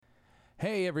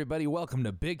Hey everybody, welcome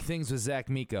to Big Things with Zach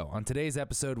Miko. On today's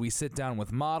episode, we sit down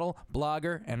with model,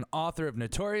 blogger, and author of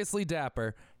Notoriously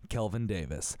Dapper, Kelvin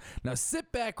Davis. Now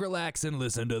sit back, relax, and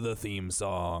listen to the theme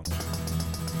song.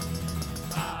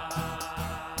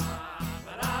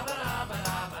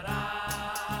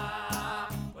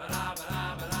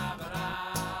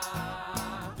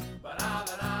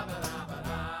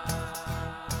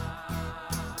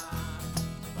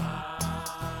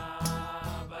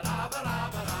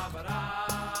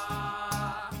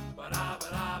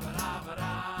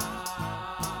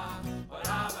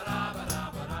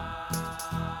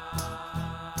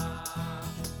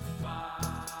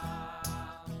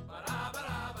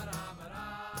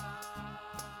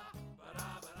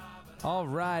 All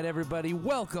right, everybody,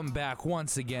 welcome back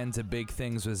once again to Big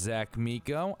Things with Zach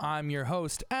Miko. I'm your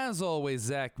host, as always,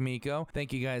 Zach Miko.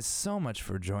 Thank you guys so much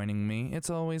for joining me. It's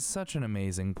always such an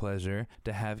amazing pleasure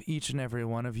to have each and every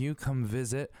one of you come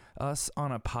visit us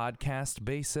on a podcast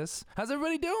basis. How's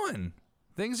everybody doing?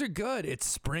 Things are good. It's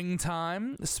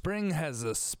springtime. Spring has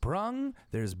sprung.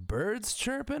 There's birds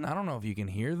chirping. I don't know if you can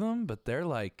hear them, but they're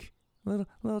like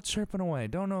little chirping away.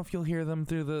 Don't know if you'll hear them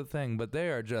through the thing, but they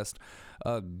are just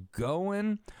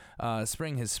going.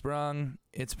 Spring has sprung.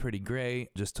 It's pretty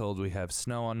great. Just told we have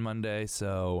snow on Monday,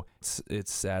 so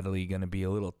it's sadly going to be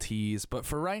a little tease. But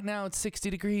for right now, it's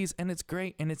 60 degrees, and it's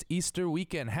great, and it's Easter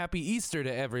weekend. Happy Easter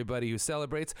to everybody who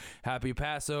celebrates. Happy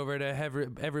Passover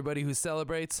to everybody who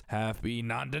celebrates. Happy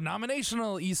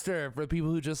non-denominational Easter for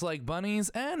people who just like bunnies,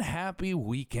 and happy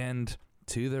weekend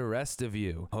to the rest of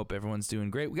you. Hope everyone's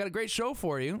doing great. We got a great show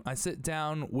for you. I sit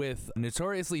down with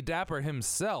Notoriously Dapper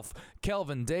himself,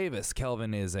 Kelvin Davis.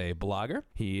 Kelvin is a blogger,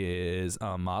 he is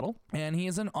a model, and he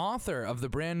is an author of the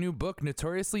brand new book,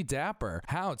 Notoriously Dapper,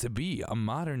 How to Be a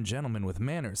Modern Gentleman with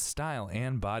Manners, Style,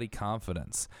 and Body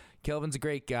Confidence. Kelvin's a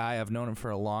great guy. I've known him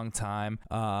for a long time.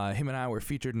 Him and I were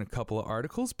featured in a couple of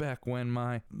articles back when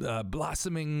my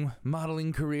blossoming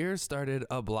modeling career started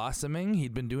blossoming.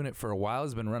 He'd been doing it for a while.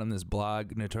 He's been running this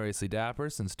blog, Notoriously Dapper,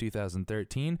 since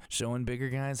 2013, showing bigger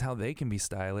guys how they can be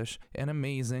stylish and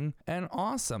amazing and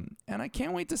awesome. And I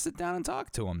can't wait to sit down and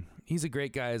talk to him. He's a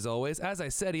great guy as always. As I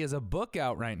said, he has a book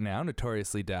out right now,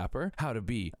 Notoriously Dapper, How to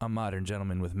Be a Modern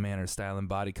Gentleman with Manners, Style, and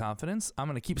Body Confidence. I'm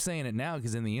going to keep saying it now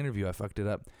because in the interview I fucked it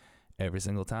up every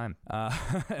single time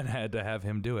and had to have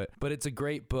him do it. But it's a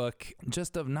great book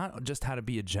just of not just how to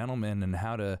be a gentleman and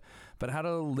how to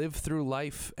live through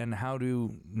life and how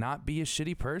to not be a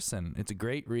shitty person. It's a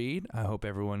great read. I hope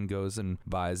everyone goes and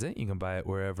buys it. You can buy it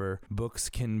wherever books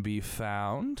can be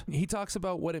found. He talks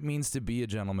about what it means to be a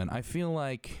gentleman. I feel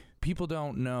like people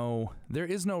don't know, there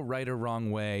is no right or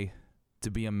wrong way to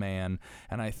be a man,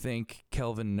 and I think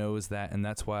Kelvin knows that, and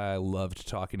that's why I loved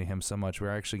talking to him so much.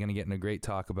 We're actually going to get in a great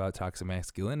talk about toxic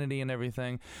masculinity and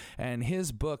everything, and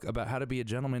his book about how to be a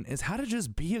gentleman is how to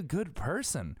just be a good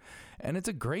person, and it's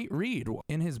a great read.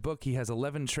 In his book, he has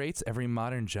 11 traits every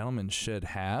modern gentleman should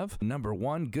have. Number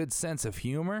 1, good sense of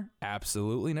humor.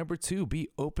 Absolutely. Number 2, be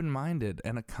open-minded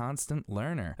and a constant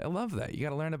learner. I love that. You got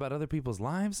to learn about other people's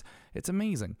lives. It's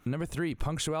amazing. Number 3,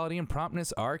 punctuality and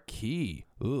promptness are key.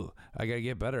 Ooh, I gotta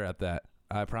get better at that.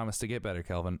 I promise to get better,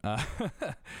 Kelvin.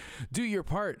 Do your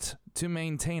part to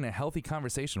maintain a healthy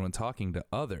conversation when talking to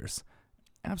others.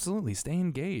 Absolutely. Stay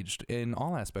engaged in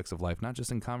all aspects of life, not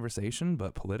just in conversation,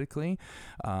 but politically,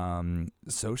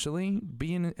 socially,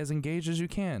 being as engaged as you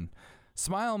can.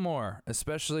 Smile more,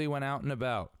 especially when out and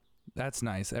about. That's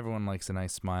nice. Everyone likes a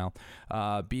nice smile.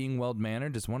 Being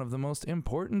well-mannered is one of the most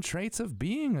important traits of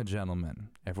being a gentleman.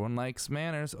 Everyone likes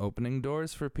manners, opening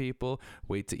doors for people,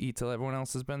 wait to eat till everyone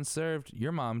else has been served.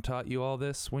 Your mom taught you all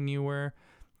this when you were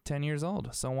 10 years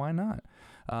old, so why not?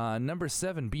 Number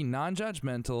 7, be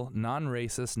non-judgmental,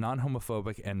 non-racist,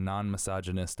 non-homophobic, and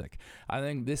non-misogynistic. I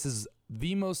think this is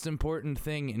the most important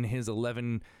thing in his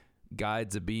 11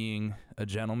 guides of being a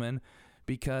gentleman,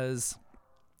 because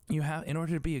you have, in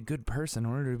order to be a good person,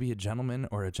 in order to be a gentleman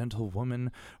or a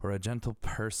gentlewoman or a gentle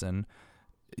person,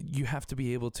 you have to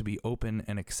be able to be open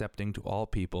and accepting to all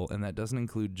people, and that doesn't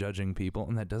include judging people,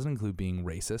 and that doesn't include being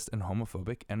racist and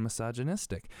homophobic and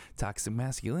misogynistic. Toxic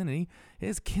masculinity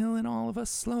is killing all of us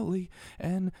slowly,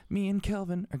 and me and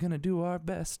Kelvin are going to do our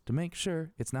best to make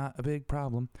sure it's not a big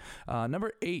problem.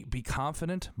 Number 8, be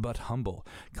confident but humble.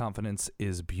 Confidence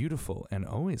is beautiful and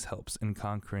always helps in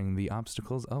conquering the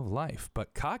obstacles of life,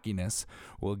 but cockiness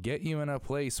will get you in a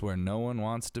place where no one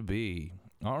wants to be.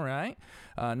 All right.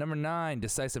 Number 9,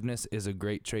 decisiveness is a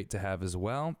great trait to have as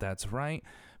well. That's right.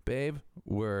 babe,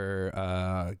 we're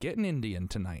getting Indian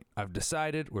tonight. I've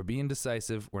decided we're being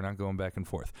decisive. We're not going back and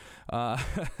forth.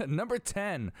 Number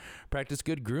 10, practice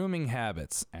good grooming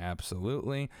habits.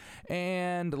 Absolutely.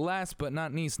 And last but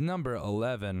not least, number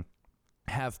 11,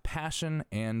 have passion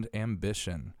and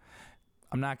ambition.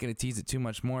 I'm not going to tease it too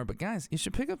much more, but guys, you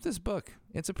should pick up this book.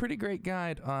 It's a pretty great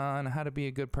guide on how to be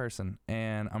a good person,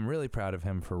 and I'm really proud of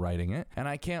him for writing it, and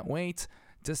I can't wait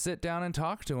to sit down and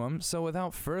talk to him. So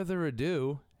without further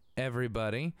ado,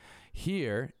 everybody,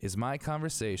 here is my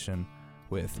conversation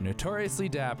with Notoriously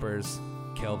Dapper's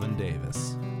Kelvin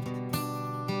Davis.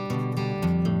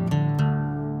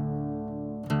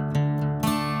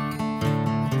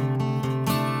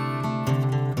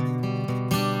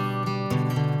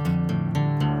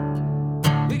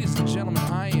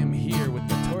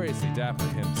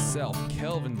 Himself,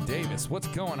 Kelvin Davis. What's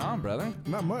going on, brother?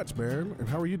 Not much, man. And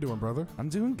how are you doing, brother? I'm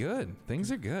doing good.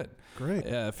 Things are good. Great.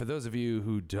 For those of you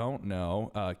who don't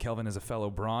know, Kelvin is a fellow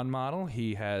Braun model.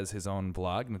 He has his own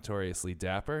blog, Notoriously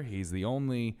Dapper. He's the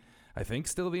only, I think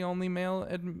still the only male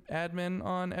admin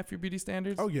on F Your Beauty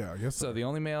Standards. Oh, yeah. Yes, sir. So the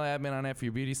only male admin on F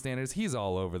Your Beauty Standards. He's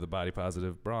all over the body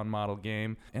positive Braun model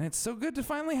game. And it's so good to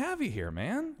finally have you here,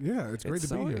 man. Yeah, it's great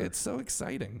to be here. It's so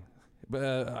exciting.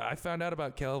 But I found out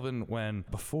about Kelvin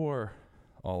before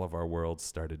all of our worlds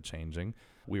started changing.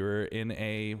 We were in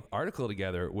a article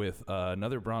together with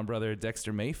another Braun brother,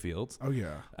 Dexter Mayfield. Oh,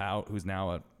 yeah. Who's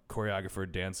now a choreographer,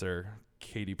 dancer,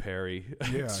 Katy Perry.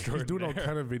 Yeah, he's doing all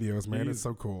kind of videos, man. It's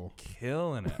so cool.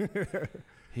 Killing it.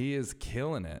 He is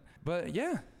killing it. But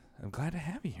yeah, I'm glad to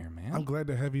have you here, man. I'm glad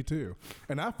to have you too.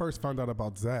 And I first found out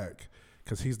about Zach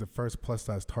because he's the first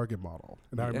plus-size Target model.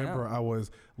 And I remember I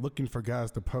was looking for guys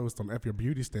to post on F Your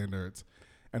Beauty Standards,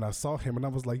 and I saw him, and I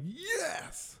was like,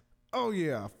 yes! Oh,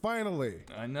 yeah, finally.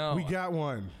 I know. We got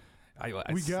one.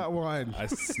 We got one. I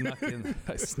snuck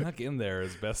in there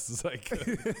as best as I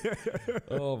could.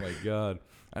 Oh, my God.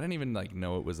 I didn't even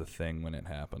know it was a thing when it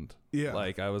happened. Yeah.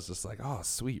 I was just like, oh,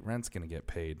 sweet. Rent's going to get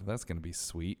paid. That's going to be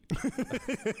sweet.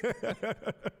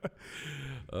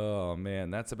 Oh, man.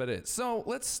 That's about it. So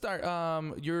let's start.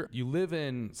 You live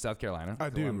in South Carolina. I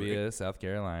do. Columbia, South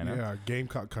Carolina. Yeah,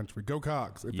 Gamecock country. Go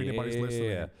Cox, if anybody's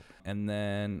listening. Yeah. And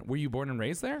then, were you born and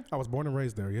raised there? I was born and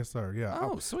raised there. Yes, sir. Yeah.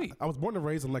 Oh, sweet. I was born and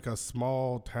raised in a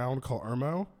small town called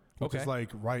Irmo, which is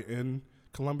right in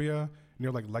Columbia,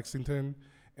 near Lexington.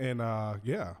 And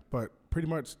but pretty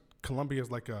much Columbia is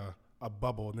a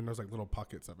bubble, and then there's little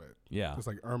pockets of it. Yeah. There's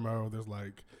Irmo, there's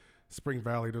Spring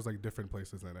Valley, there's different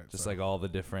places in it. Just all the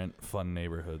different fun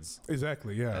neighborhoods.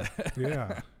 Exactly, yeah.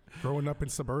 Yeah. Growing up in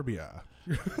suburbia.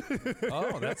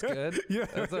 Oh, that's good. Yeah.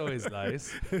 That's always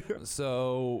nice.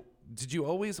 So did you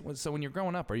always, when you're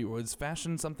growing up, was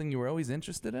fashion something you were always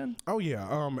interested in? Oh,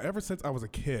 yeah. Ever since I was a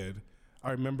kid,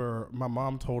 I remember my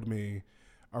mom told me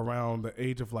around the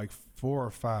age of 4 or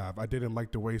 5, I didn't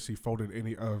like the way she folded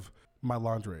any of my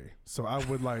laundry. So I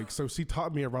would so she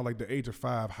taught me around the age of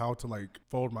 5 how to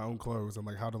fold my own clothes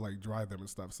and how to dry them and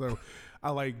stuff. So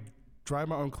I dry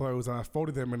my own clothes and I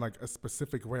folded them in a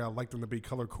specific way. I liked them to be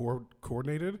color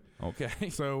coordinated. Okay.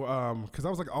 So because I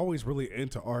was always really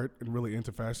into art and really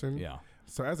into fashion. Yeah.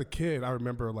 So as a kid, I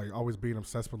remember always being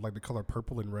obsessed with the color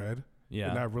purple and red. Yeah.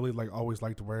 And I really always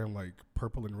liked wearing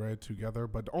purple and red together.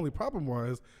 But the only problem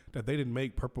was that they didn't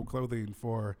make purple clothing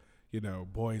for,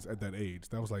 boys at that age.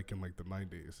 That was in the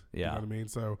 90s. Yeah. You know what I mean?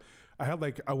 So I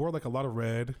had I wore a lot of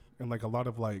red and a lot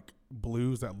of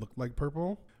blues that looked like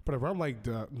purple. But around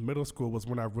the middle school was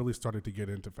when I really started to get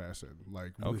into fashion.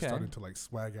 Really started to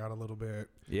swag out a little bit.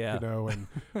 Yeah. And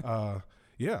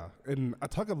yeah. And I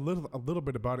talk a little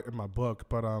bit about it in my book,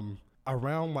 but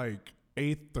around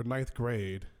 8th or 9th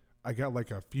grade, I got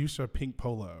a fuchsia pink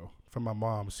polo from my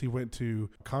mom. She went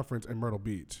to a conference in Myrtle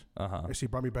Beach, and she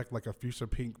brought me back a fuchsia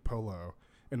pink polo.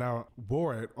 And I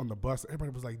wore it on the bus.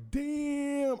 Everybody was like,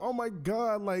 damn, oh my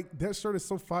God, that shirt is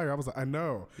so fire. I was like, I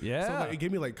know. Yeah. So it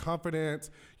gave me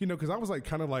confidence, because I was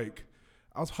kind of I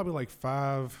was probably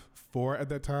 5'4" at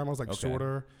that time. I was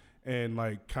shorter and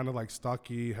kind of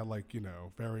stocky, had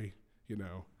very,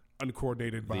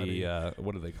 uncoordinated body.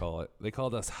 What do they call it? They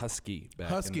called us husky back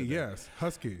Husky, in the day. yes.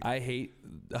 Husky. I hate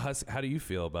the husky. How do you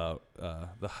feel about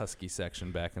the husky section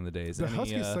back in the days? The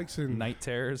husky section. Night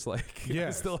terrors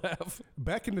you still have?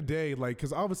 Back in the day,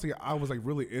 because obviously I was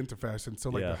really into fashion.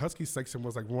 So the husky section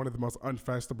was one of the most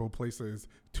unfashionable places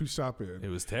to shop in. It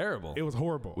was terrible. It was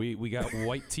horrible. We got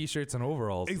white t-shirts and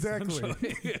overalls. Exactly.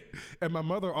 And my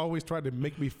mother always tried to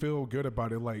make me feel good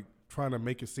about it, trying to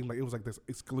make it seem like it was this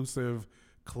exclusive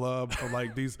club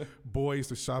for these boys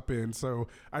to shop in. So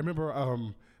I remember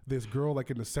this girl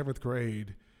in the 7th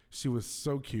grade, She was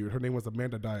so cute. Her name was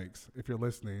Amanda Dykes. If you're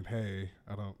listening, hey,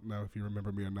 I don't know if you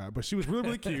remember me or not, but she was really,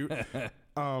 really cute.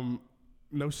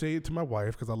 No shade to my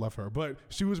wife because I love her, but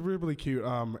she was really, really cute.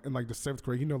 In like the 7th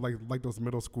grade, like those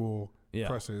middle school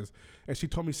crushes. And she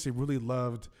told me she really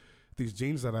loved these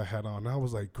jeans that I had on. And I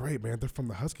was like, great, man. They're from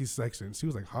the Husky section. She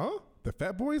was like, huh? The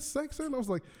Fat Boys section? I was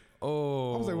like,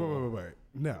 wait.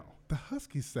 No, the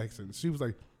Husky section. She was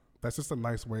like, that's just a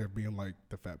nice way of being like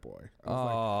the fat boy. I was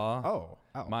like, oh,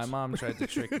 ouch. My mom tried to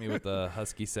trick me with the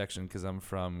Husky section because I'm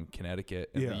from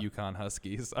Connecticut and the Yukon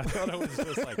Huskies. I thought I was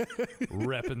just like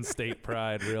repping state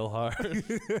pride real hard.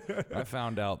 I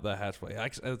found out the Hatchway.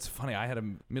 Actually, it's funny. I had a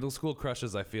middle school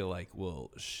crushes I feel like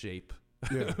will shape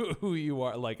who you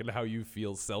are, like, and how you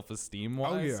feel self-esteem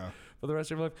wise for the rest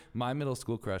of your life. My middle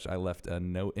school crush, I left a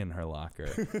note in her locker,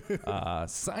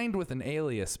 signed with an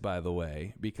alias, by the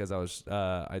way, because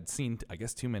I'd seen, I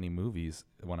guess, too many movies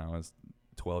when I was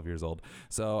 12 years old.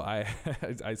 So I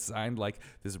signed like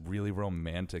this really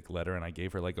romantic letter, and I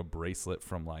gave her like a bracelet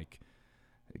from like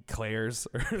Claire's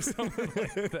or something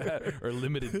like that, or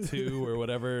Limited 2 or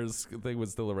whatever thing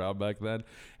was still around back then,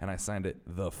 and I signed it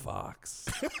The Fox.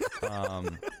 That's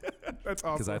awesome.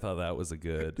 Because I thought that was a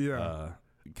good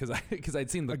because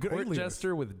I'd seen The Court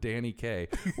Jester with Danny Kaye,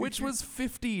 which was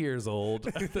 50 years old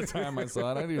at the time I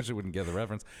saw it. I usually wouldn't get the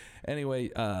reference.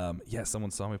 Anyway,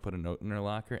 someone saw me put a note in her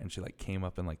locker, and she like came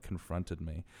up and like confronted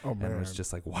me, and was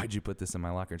just like, "Why'd you put this in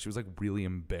my locker?" And she was like really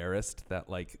embarrassed that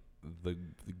like the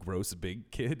gross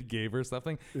big kid gave her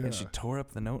something, and she tore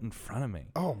up the note in front of me.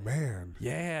 Oh man.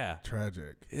 Yeah.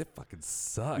 Tragic. It fucking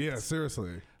sucked. Yeah,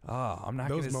 seriously. Oh, I'm not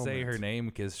going to say her name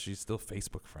because she's still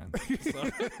Facebook friends. So.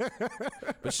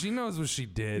 But she knows what she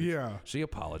did. Yeah. She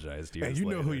apologized years later. And you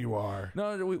know who you are.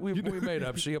 No, we made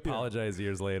up. She apologized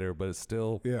years later, but it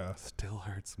still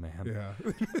hurts, man.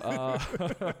 Yeah.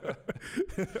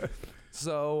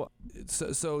 So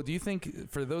do you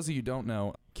think, for those of you who don't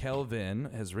know,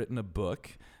 Kelvin has written a book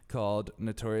called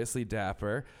Notoriously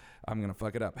Dapper. I'm going to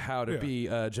fuck it up. How to be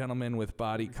a gentleman with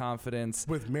body confidence.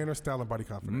 With manner, style, and body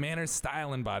confidence. Manner,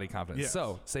 style, and body confidence. Yes.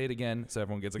 So, say it again so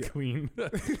everyone gets a clean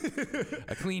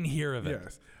hear of it.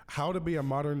 Yes. How to be a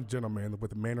modern gentleman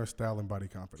with manner, style, and body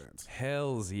confidence.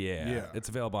 Hells yeah. It's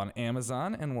available on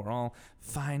Amazon, and where all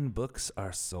fine books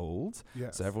are sold.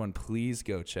 Yes. So everyone, please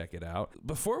go check it out.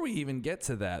 Before we even get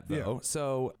to that, though,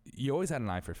 so you always had an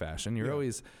eye for fashion. You're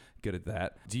always good at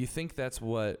that. Do you think that's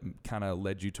what kind of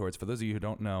led you towards, for those of you who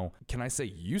don't know, can I say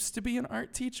used to be an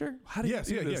art teacher? How do you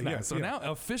do this now? So now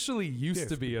officially used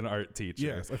to be an art teacher.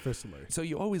 Yes, officially. So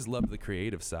you always loved the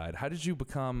creative side. How did you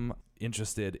become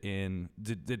interested in,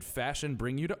 did fashion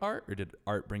bring you to art, or did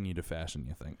art bring you to fashion,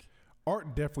 you think?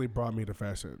 Art definitely brought me to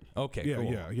fashion. Okay,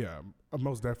 cool. Yeah,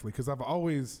 most definitely. Because I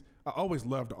always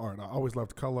loved art. I always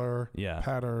loved color,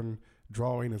 pattern,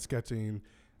 drawing, and sketching.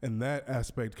 And that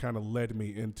aspect kind of led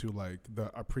me into like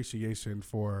the appreciation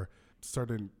for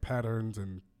certain patterns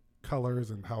and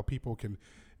colors and how people can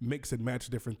mix and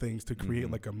match different things to create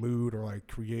like a mood, or like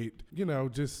create,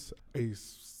 just a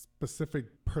specific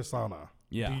persona.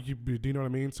 Yeah. Do you know what I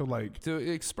mean? So like to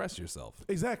express yourself.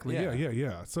 Exactly.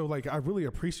 Yeah. So like I really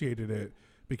appreciated it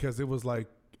because it was like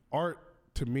art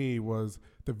to me was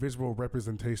the visual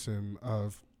representation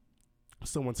of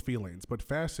someone's feelings, but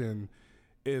fashion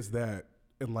is that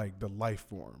in like the life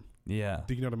form. Yeah.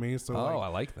 Do you know what I mean? So I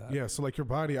like that. Yeah. So like your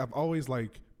body, I've always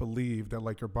like believed that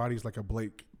like your body's like a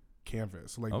blank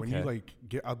canvas. So like when you like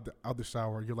get out the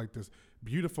shower, you're like this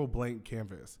beautiful blank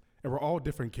canvas. And we're all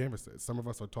different canvases. Some of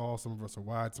us are tall, some of us are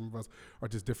wide, some of us are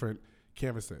just different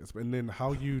canvases. And then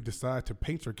how you decide to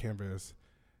paint your canvas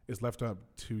is left up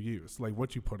to you. So like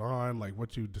what you put on, like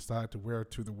what you decide to wear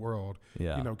to the world,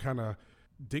 kind of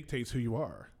dictates who you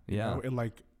are. You know? And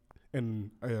like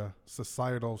in a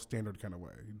societal standard kind of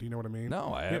way. Do you know what I mean?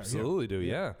 No, I absolutely do.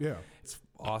 Yeah. It's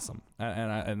awesome.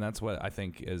 And that's what I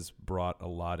think has brought a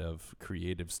lot of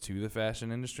creatives to the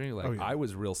fashion industry. Like I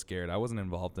was real scared. I wasn't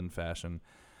involved in fashion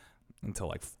until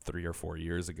like 3 or 4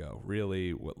 years ago,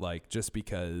 really, like just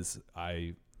because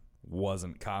I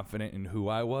wasn't confident in who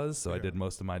I was. So I did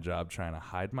most of my job trying to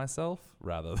hide myself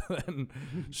rather than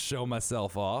show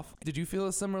myself off. Did you feel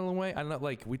a similar way? I know,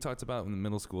 like we talked about in the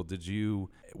middle school,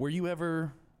 were you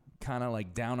ever kind of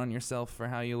like down on yourself for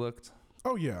how you looked?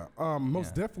 Oh yeah.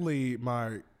 Most definitely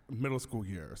my middle school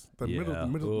years. The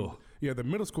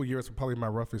middle school years were probably my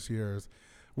roughest years.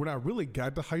 When I really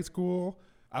got to high school,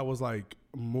 I was like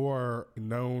more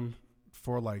known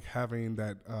for like having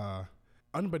that,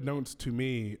 unbeknownst to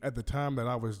me at the time that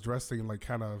I was dressing like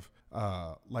kind of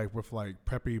like with like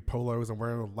preppy polos and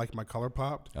wearing like my color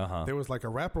popped. There was like a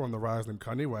rapper on the rise named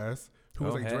Kanye West who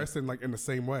was like dressing like in the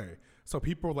same way. So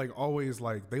people like always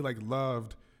like they like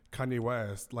loved Kanye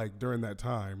West like during that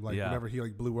time, like whenever he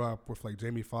like blew up with like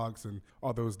Jamie Foxx and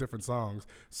all those different songs.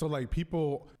 So like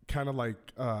people kind of like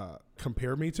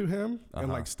compare me to him in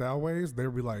like style ways.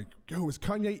 They'd be like, "Yo, it's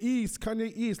Kanye East,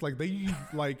 Kanye East." Like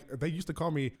they used to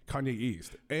call me Kanye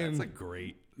East. And that's a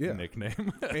great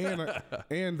nickname.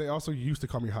 and they also used to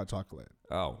call me Hot Chocolate.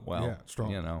 Oh well, yeah,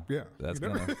 strong. You know, yeah, that's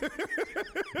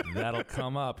that'll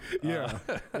come up. Yeah,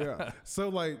 yeah. So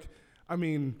like, I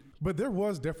mean, but there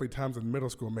was definitely times in middle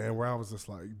school, man, where I was just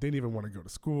like, didn't even want to go to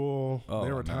school.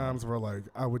 There were times where like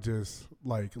I would just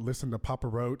like listen to Papa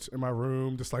Roach in my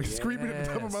room, just like screaming at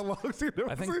the top of my lungs. You know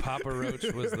I think Papa Roach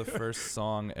was the first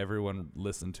song everyone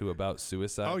listened to about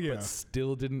suicide. Oh yeah, but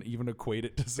still didn't even equate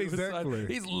it to suicide. Exactly.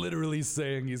 He's literally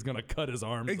saying he's gonna cut his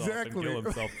arms off and kill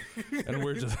himself, and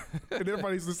we're just and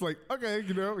everybody's just like, okay,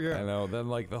 you know, yeah. I know. Then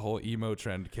like the whole emo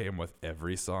trend came with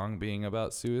every song being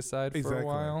about suicide for a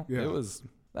while. Yeah.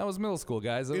 That was middle school,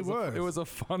 guys. It was a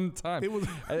fun time.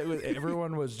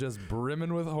 Everyone was just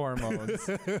brimming with hormones.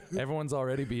 Everyone's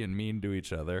already being mean to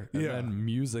each other. And then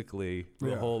musically,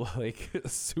 the whole like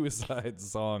suicide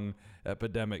song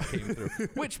epidemic came through.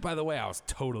 Which, by the way, I was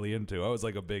totally into. I was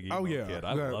like a big emo kid.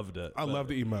 I loved it. I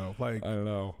loved emo. Like, I don't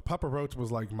know. Papa Roach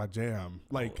was like my jam.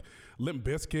 Like Limp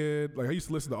Bizkit. Like I used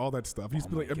to listen to all that stuff. I used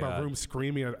to be like in my room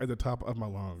screaming at the top of my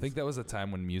lungs. I think that was a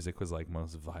time when music was like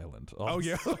most violent. Also.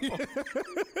 Oh yeah.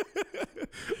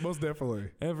 Most definitely.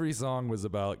 Every song was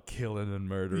about killing and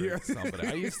murdering somebody.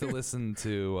 I used to listen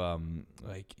to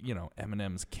like, you know,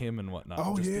 Eminem's Kim and whatnot.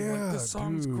 Oh just yeah, like, this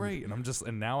song's great.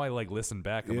 And now I like listen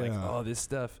back. I'm like, oh, this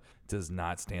stuff does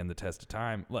not stand the test of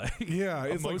time. Like,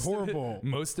 it's like horrible.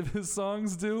 Most of his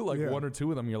songs do. Like one or two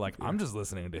of them, you're like, I'm just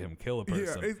listening to him kill a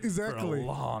person. Yeah, exactly. For a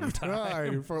long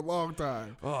time. For a long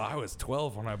time. Oh, I was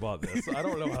 12 when I bought this. I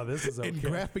don't know how this is okay. In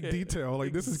graphic detail.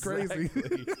 Like, this is crazy.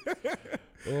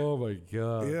 Oh my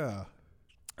God. Yeah.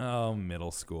 Oh,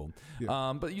 middle school.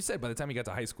 Yeah. But you said by the time you got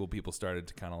to high school, people started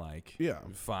to kind of like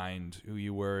find who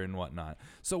you were and whatnot.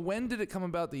 So when did it come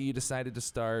about that you decided to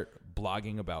start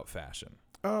blogging about fashion?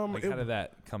 How did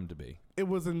that come to be? It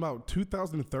was in about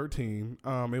 2013.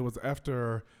 It was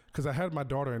after, because I had my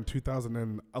daughter in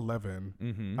 2011.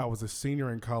 Mm-hmm. I was a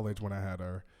senior in college when I had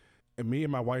her. And me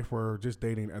and my wife were just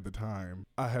dating at the time.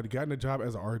 I had gotten a job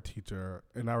as an art teacher.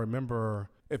 And I remember,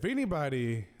 if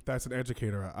anybody that's an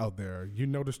educator out there, you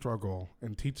know the struggle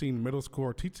in teaching middle school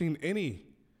or teaching any,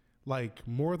 like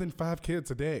more than 5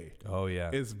 kids a day. Oh, yeah.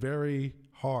 It's very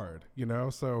hard, you know?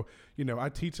 So, you know, I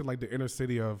teach in like the inner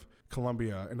city of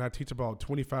Columbia, and I teach about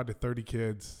 25 to 30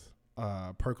 kids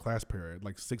per class period,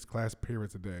 like 6 class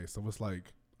periods a day. So it's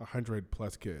like 100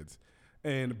 plus kids.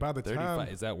 And by the 35, time...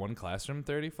 Is that one classroom,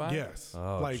 35? Yes.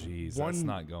 Oh, like jeez, that's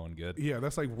not going good. Yeah,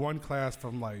 that's like one class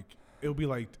from like, it'll be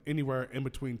like anywhere in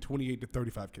between 28 to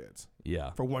 35 kids. Yeah.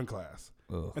 For one class.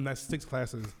 Ugh. And that's 6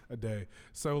 classes a day.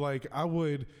 So like I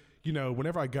would, you know,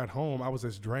 whenever I got home, I was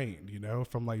just drained, you know,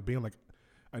 from like being like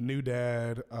a new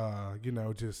dad, you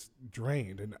know, just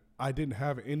drained. And I didn't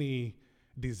have any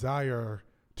desire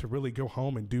to really go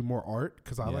home and do more art,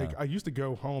 because I used to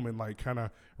go home and like kind of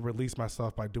release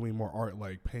myself by doing more art,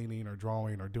 like painting or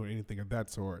drawing or doing anything of that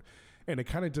sort. And it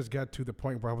kind of just got to the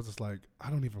point where I was just like,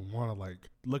 I don't even want to like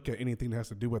look at anything that has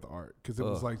to do with art, because it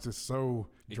was like just so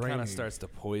draining. It kind of starts to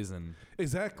poison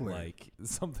like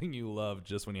something you love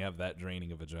just when you have that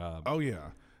draining of a job. Oh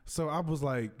yeah. So I was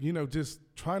like, you know, just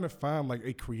trying to find like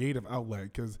a creative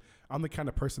outlet, because I'm the kind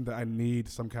of person that I need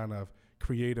some kind of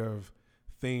creative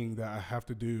thing that I have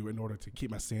to do in order to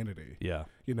keep my sanity. Yeah.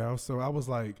 You know, so I was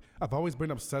like, I've always been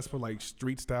obsessed with like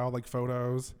street style, like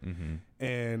photos. Mm-hmm.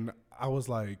 And I was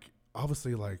like,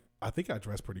 obviously, like, I think I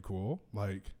dress pretty cool.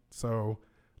 Like, so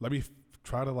let me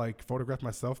try to like photograph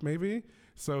myself maybe.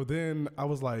 So then I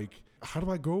was like, how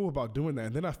do I go about doing that?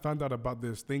 And then I found out about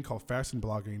this thing called fashion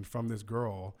blogging from this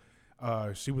girl.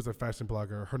 She was a fashion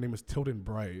blogger. Her name is Tilden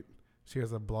Bright. She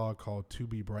has a blog called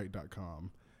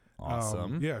tobebright.com.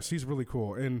 Awesome. Yeah, she's really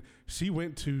cool. And she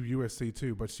went to USC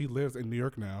too, but she lives in New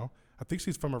York now. I think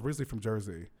she's originally from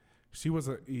Jersey. She was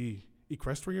a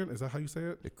equestrian. Is that how you say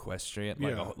it? Equestrian,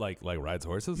 yeah. like rides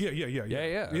horses. Yeah.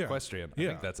 Equestrian. I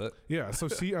think that's it. Yeah. So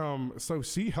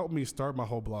she helped me start my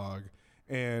whole blog,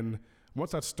 and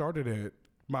once I started it,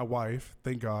 my wife,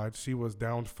 thank God, she was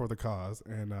down for the cause.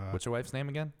 And what's your wife's name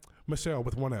again? Michelle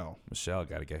with 1 L. Michelle,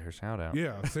 got to get her shout out.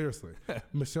 Yeah, seriously.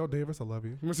 Michelle Davis, I love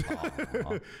you.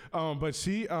 But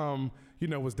she, you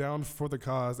know, was down for the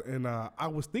cause, and I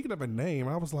was thinking of a name.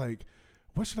 I was like,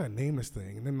 what should I name this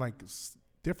thing? And then like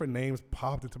different names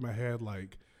popped into my head,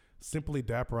 like Simply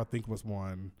Dapper, I think was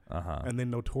one, and then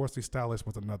Notoriously Stylish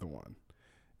was another one.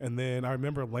 And then I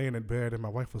remember laying in bed and my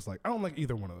wife was like, I don't like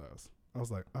either one of those. I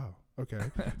was like, oh,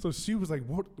 okay. So she was like,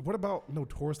 what about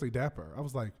Notoriously Dapper? I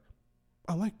was like,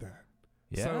 I like that.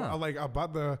 Yeah. So I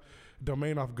bought the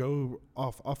domain off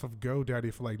of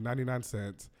GoDaddy for like 99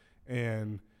 cents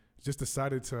and just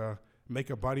decided to make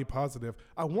a body positive.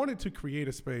 I wanted to create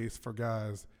a space for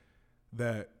guys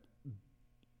that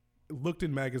looked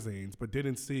in magazines but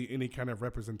didn't see any kind of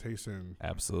representation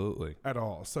Absolutely. at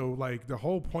all. So like the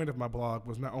whole point of my blog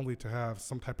was not only to have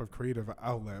some type of creative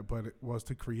outlet, but it was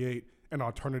to create an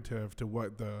alternative to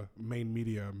what the main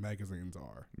media magazines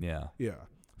are. Yeah. Yeah.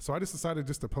 So I just decided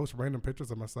just to post random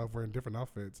pictures of myself wearing different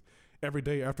outfits every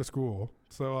day after school.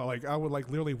 So like I would like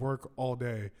literally work all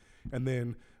day, and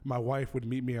then my wife would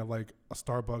meet me at like a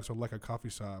Starbucks or like a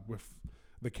coffee shop with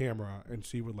the camera, and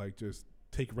she would like just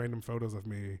take random photos of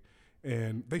me.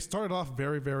 And they started off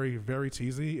very, very, very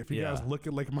cheesy. If you guys look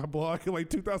at like my blog in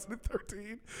like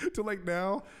 2013 to like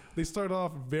now, they started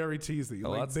off very cheesy.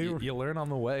 Oh, like you learn on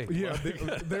the way. Yeah,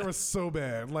 they were so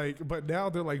bad. Like, but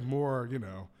now they're like more,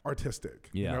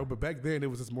 artistic. Yeah. But back then it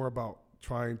was just more about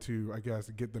trying to, I guess,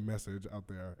 get the message out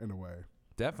there in a way.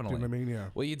 Definitely. Do you know what I mean? Yeah.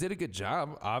 Well, you did a good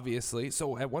job, obviously.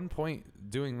 So at one point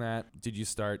doing that, did you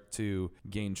start to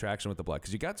gain traction with the blog?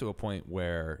 Because you got to a point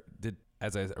where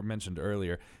as I mentioned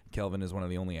earlier, Kelvin is one of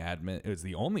the only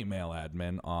the only male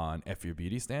admin on F Your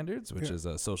Beauty Standards, which is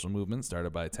a social movement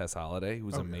started by Tess Holliday,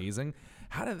 who's amazing. Yeah.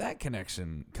 How did that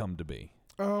connection come to be?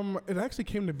 It actually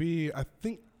came to be, I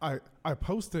think I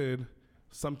posted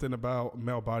something about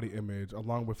male body image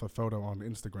along with a photo on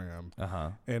Instagram.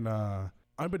 And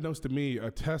unbeknownst to me,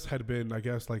 Tess had been, I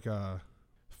guess, like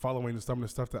following some of the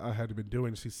stuff that I had been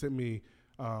doing. She sent me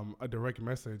a direct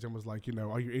message and was like,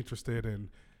 are you interested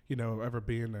in ever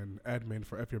being an admin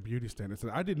for F Your Beauty Standards?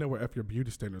 And I didn't know what F Your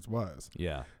Beauty Standards was.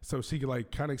 Yeah. So she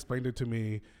like kind of explained it to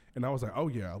me, and I was like, oh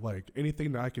yeah, like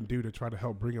anything that I can do to try to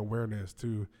help bring awareness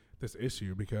to this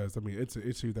issue, because I mean, it's an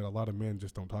issue that a lot of men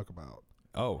just don't talk about.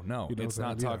 Oh no, it's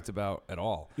not talked about at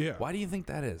all. Yeah. Why do you think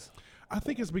that is? I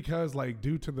think it's because like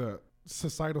due to the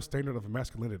societal standard of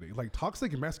masculinity, like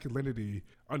toxic masculinity,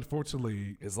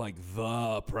 unfortunately, is like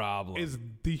the problem. Is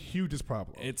the hugest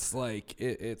problem. It's like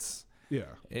it's. Yeah,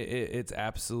 it's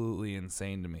absolutely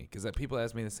insane to me, because people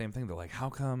ask me the same thing. They're like, how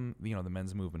come the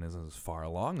men's movement isn't as far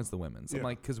along as the women's? I'm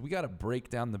like, because we got to break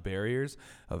down the barriers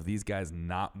of these guys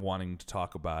not wanting to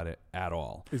talk about it at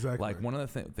all. Exactly. Like one of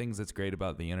the things that's great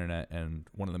about the internet, and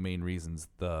one of the main reasons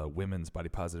the women's body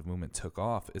positive movement took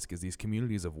off, is because these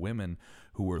communities of women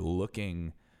who were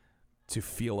looking to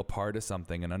feel a part of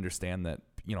something and understand that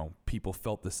people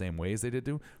felt the same ways they did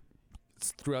do,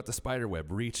 throughout the spider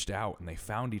web, reached out and they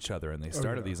found each other and they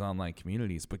started these online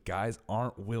communities. But guys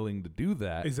aren't willing to do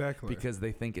that. Exactly. Because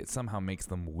they think it somehow makes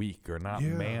them weak or not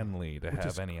manly to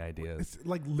have any ideas. It's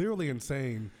like literally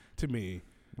insane to me.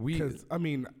 Because I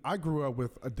mean, I grew up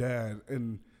with a dad,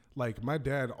 and like my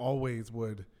dad always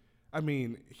would,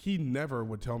 he never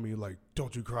would tell me like,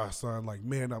 don't you cry, son, like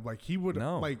man up. Like he would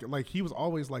like he was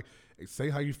always like,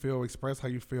 say how you feel, express how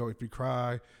you feel. If you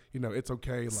cry, it's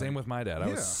okay. Same with my dad. I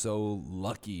was so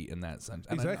lucky in that sense.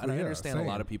 And exactly. I understand a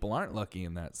lot of people aren't lucky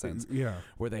in that sense. Yeah.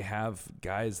 Where they have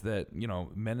guys that,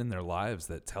 men in their lives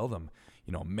that tell them,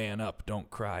 man up, don't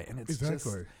cry. And it's just,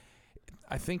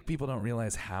 I think people don't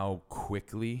realize how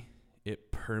quickly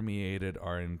it permeated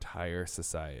our entire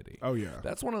society. Oh yeah.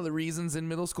 That's one of the reasons in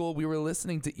middle school we were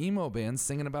listening to emo bands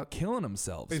singing about killing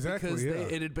themselves. Exactly. Because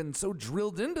it had been so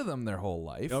drilled into them their whole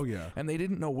life. Oh yeah. And they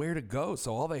didn't know where to go.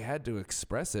 So all they had to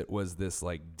express it was this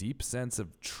like deep sense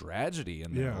of tragedy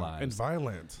in their lives. And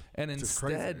violence. And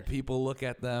instead people look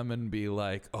at them and be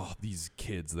like, oh, these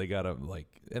kids, they gotta like,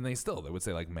 and they would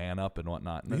say like man up and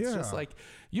whatnot. And it's just like,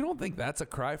 you don't think that's a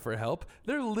cry for help?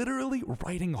 They're literally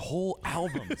writing whole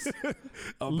albums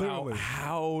about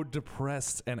how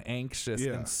depressed and anxious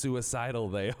and suicidal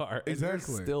they are. And they're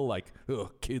still like,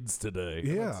 ugh, kids today.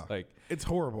 Yeah. It's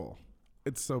horrible.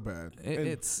 It's so bad.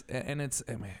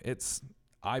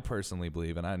 I personally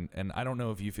believe, and I don't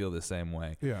know if you feel the same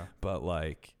way. Yeah. But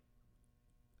like,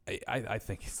 I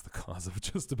think it's the cause of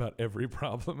just about every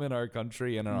problem in our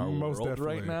country and in our world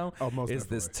right now is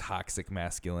this toxic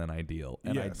masculine ideal.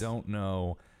 And I don't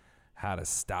know how to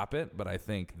stop it, but I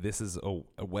think this is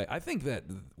a way. I think that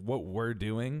what we're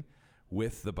doing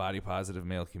with the body positive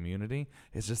male community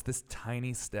is just this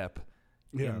tiny step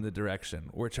in the direction.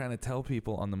 We're trying to tell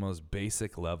people on the most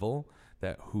basic level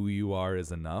that who you are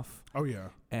is enough. Oh yeah.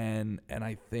 And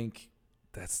I think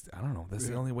that's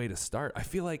the only way to start. I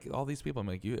feel like all these people,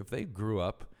 if they grew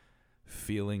up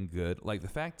feeling good, like the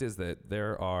fact is that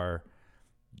there are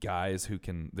guys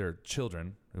there are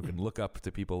children who can look up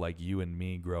to people like you and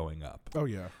me growing up. Oh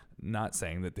yeah. not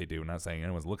saying that they do, not saying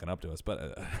anyone's looking up to us,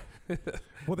 but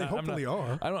well, they hopefully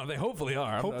are. I don't know. They hopefully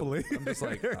are. Hopefully. I'm just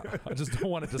like, I just don't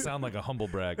want it to sound like a humble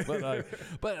brag,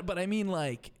 but I mean,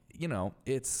 like, you know,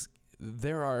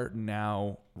 there are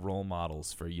now role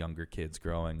models for younger kids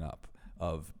growing up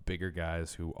of bigger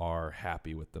guys who are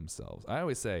happy with themselves. I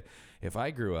always say, if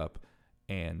I grew up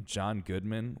and John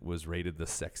Goodman was rated the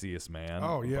sexiest man,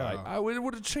 oh yeah, it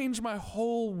would have changed my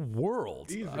whole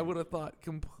world. Easy. I would have thought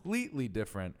completely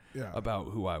different about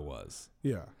who I was.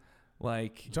 Yeah.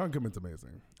 Like, John Goodman's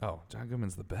amazing. Oh, John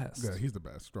Goodman's the best. Yeah, he's the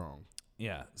best. Strong.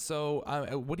 Yeah. So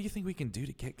what do you think we can do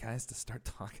to get guys to start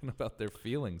talking about their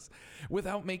feelings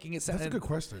without making it sound... That's a good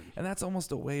question. And that's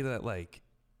almost a way that, like,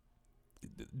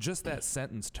 just that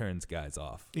sentence turns guys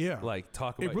off. Yeah. Like,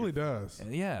 talk about... It really does.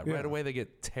 Yeah. Right away they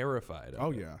get terrified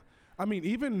of it. Yeah. I mean,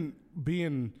 even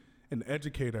being an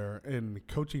educator and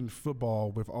coaching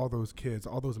football with all those kids,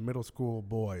 all those middle school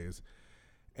boys,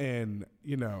 and,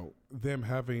 you know, them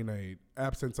having a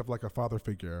absence of like a father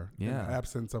figure, an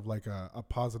absence of like a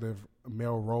positive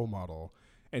male role model,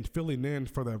 and filling in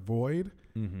for that void,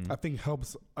 I think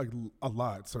helps a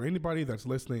lot. So anybody that's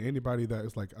listening, anybody that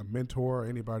is like a mentor,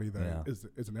 anybody that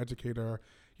is an educator,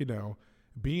 you know,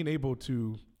 being able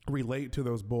to relate to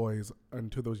those boys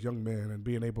and to those young men, and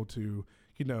being able to,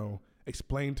 you know,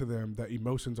 explain to them that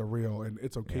emotions are real and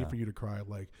it's okay for you to cry.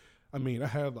 Like, I mean, I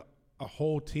had a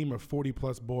whole team of 40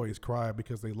 plus boys cry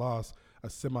because they lost a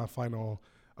semifinal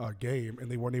game and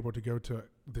they weren't able to go to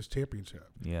this championship.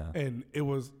 Yeah. And it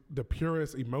was the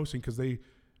purest emotion because they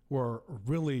were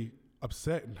really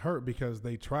upset and hurt because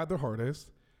they tried their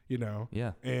hardest, you know,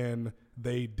 and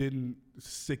they didn't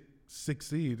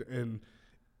succeed, and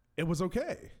it was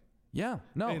okay. Yeah.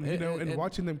 No. And, you know, and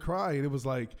watching them cry, it was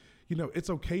like, you know,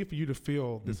 it's okay for you to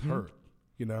feel this hurt,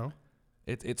 you know?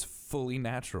 It's fully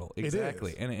natural.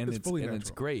 Exactly. And it's fully natural.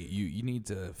 It's great. You need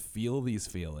to feel these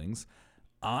feelings,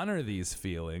 honor these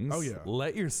feelings,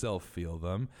 let yourself feel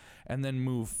them, and then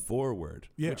move forward.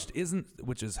 Which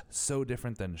is so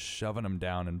different than shoving them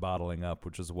down and bottling up,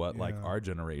 which is what like our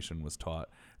generation was taught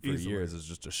for years, is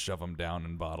just to shove them down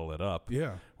and bottle it up.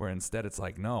 Yeah. Where instead it's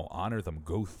like, no, honor them,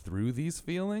 go through these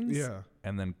feelings,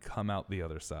 and then come out the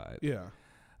other side. Yeah.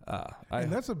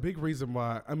 And that's a big reason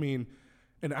why, I mean,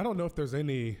 and I don't know if there's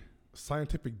any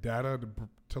scientific data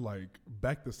to like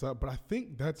back this up, but I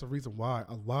think that's a reason why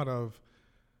a lot of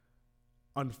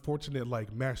unfortunate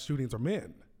like mass shootings are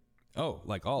men. Oh,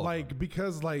 like all like of them.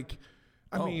 Because like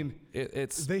I mean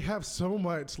it's they have so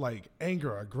much like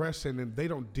anger, aggression, and they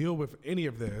don't deal with any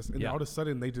of this, and all of a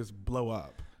sudden they just blow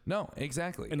up. No,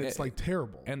 exactly. And it's like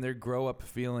terrible. And they grow up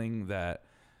feeling that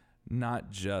not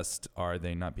just are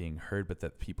they not being heard, but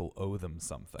that people owe them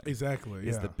something. Exactly.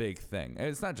 Is the big thing. And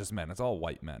it's not just men, it's all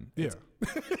white men. Yeah.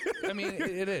 I mean,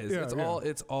 it is.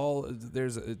 It's all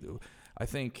I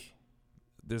think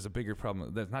there's a bigger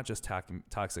problem. There's not just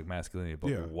toxic masculinity,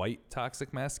 but white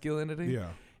toxic masculinity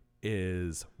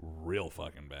is real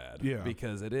fucking bad. Yeah.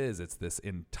 Because it's this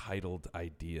entitled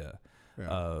idea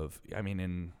of, I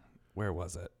mean, where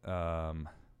was it?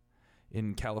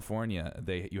 In California,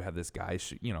 you have this guy,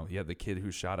 you have the kid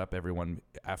who shot up everyone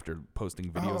after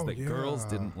posting videos that girls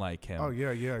didn't like him. Oh,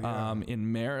 yeah. In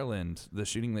Maryland, the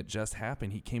shooting that just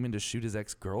happened, he came in to shoot his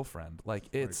ex-girlfriend. Like,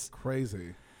 it's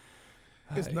crazy.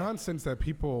 It's nonsense that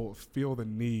people feel the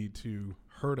need to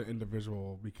hurt an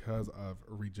individual because of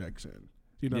rejection.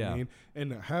 You know what I mean?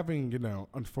 And having,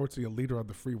 unfortunately, a leader of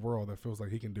the free world that feels like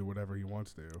he can do whatever he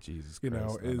wants to, Jesus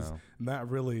Christ, is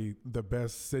not really the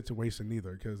best situation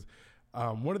either. Because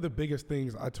one of the biggest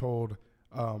things I told,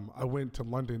 I went to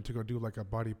London to go do like a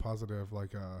body positive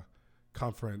like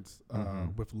conference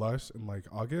with Lush in like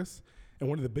August. And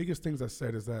one of the biggest things I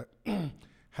said is that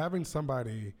having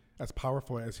somebody as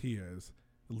powerful as he is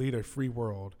lead a free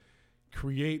world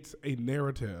creates a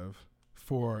narrative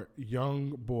for young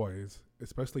boys,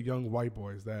 especially young white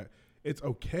boys, that it's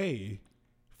okay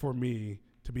for me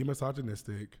to be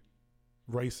misogynistic,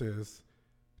 racist,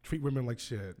 treat women like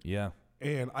shit. Yeah.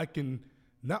 And I can,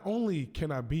 not only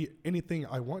can I be anything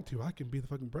I want to, I can be the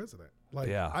fucking president. Like,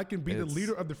 I can be the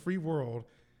leader of the free world,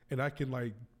 and I can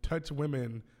like touch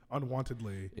women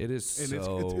unwantedly. It is, and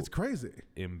it's crazy,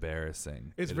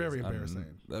 embarrassing. It's very embarrassing.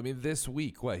 I mean, this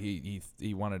week,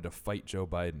 he wanted to fight Joe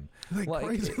Biden. Like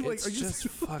crazy. It's just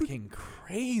fucking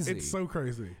crazy. It's so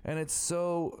crazy, and it's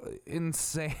so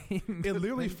insane. It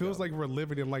literally feels like we're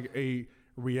living in like a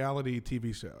reality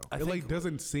TV show. It like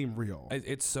doesn't seem real.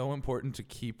 It's so important to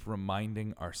keep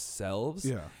reminding ourselves,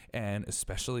 and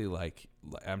especially like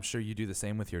I'm sure you do the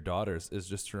same with your daughters, is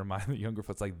just to remind the younger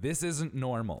folks like this isn't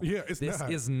normal. This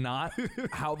is not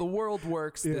how the world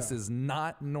works. This is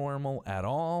not normal at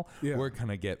all. We're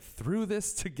gonna get through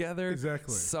this together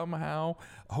somehow.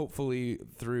 Hopefully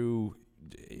through.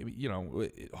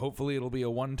 Hopefully it'll be a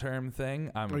one-term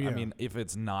thing. I mean, if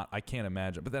it's not, I can't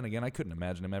imagine. But then again, I couldn't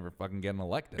imagine him ever fucking getting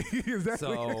elected.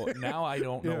 So now I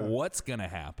don't know what's gonna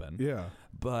happen.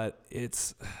 But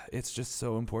it's just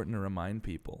so important to remind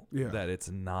people that it's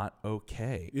not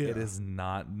okay. It is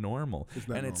not normal.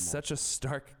 It's such a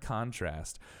stark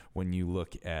contrast when you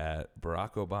look at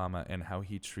Barack Obama and how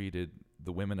he treated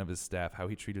the women of his staff, how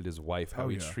he treated his wife, how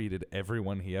he treated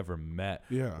everyone he ever met,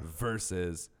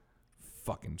 versus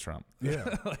fucking Trump.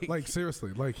 like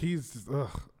seriously, like he's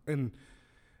and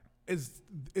it's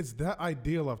that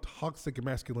ideal of toxic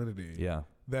masculinity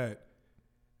that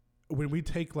when we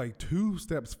take like 2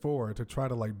 steps forward to try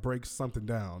to like break something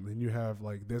down, then you have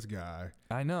like this guy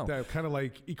I know that kind of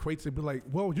like equates it, be like,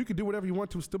 well, you can do whatever you want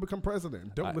to still become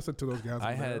president. Don't listen to those guys.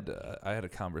 I had a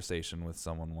conversation with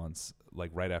someone once,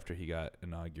 like right after he got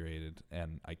inaugurated,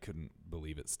 and I couldn't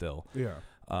believe it still.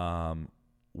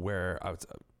 Where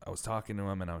I was talking to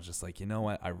him and I was just like, you know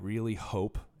what? I really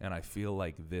hope and I feel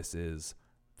like this is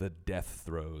the death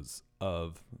throes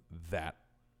of that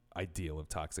ideal of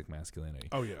toxic masculinity.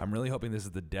 I'm really hoping this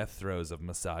is the death throes of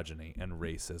misogyny and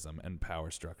racism and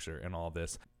power structure and all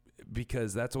this,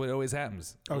 because that's what always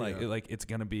happens. Like it's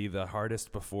going to be the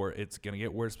hardest before it's going to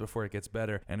get worse before it gets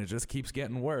better, and it just keeps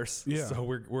getting worse. So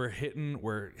we're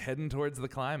heading towards the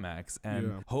climax,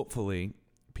 and hopefully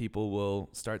people will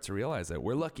start to realize that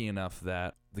we're lucky enough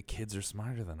that the kids are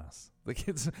smarter than us. The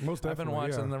kids, I've been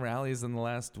watching the rallies in the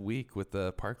last week with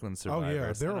the Parkland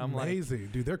survivors. They're amazing,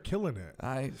 dude. They're killing it.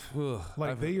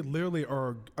 They literally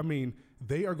are. I mean,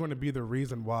 they are going to be the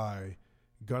reason why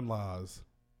gun laws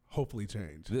hopefully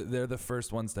change. They're the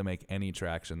first ones to make any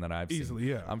traction that I've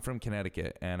seen. I'm from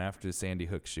Connecticut, and after the Sandy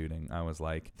Hook shooting, I was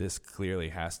like, this clearly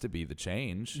has to be the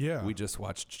change. We just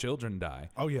watched children die.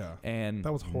 And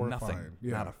that was horrifying. Nothing,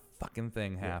 not a fucking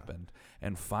thing happened.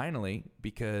 And finally,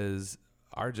 because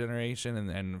our generation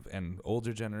and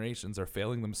older generations are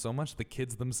failing them so much, the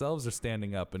kids themselves are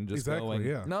standing up and just going,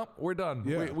 nope, we're done.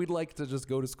 We'd like to just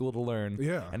go to school to learn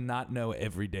and not know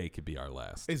every day could be our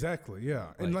last.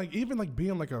 And like even like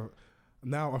being like a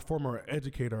former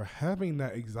educator, having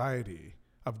that anxiety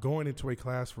of going into a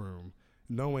classroom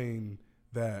knowing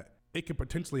that it could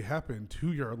potentially happen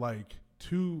to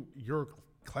your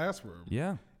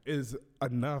classroom is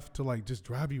enough to like just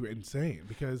drive you insane,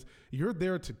 because you're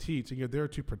there to teach and you're there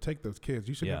to protect those kids.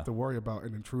 You shouldn't have to worry about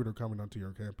an intruder coming onto your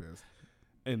campus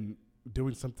and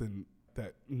doing something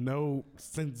that no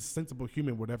sensible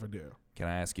human would ever do. Can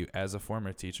I ask you, as a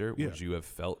former teacher, would you have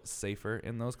felt safer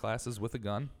in those classes with a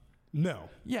gun? No.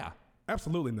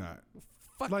 Absolutely not.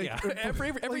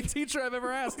 Every teacher I've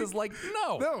ever asked is like,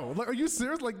 no. Like, are you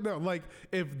serious? Like, no. Like,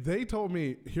 if they told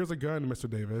me, here's a gun, Mr.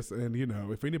 Davis, and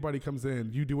if anybody comes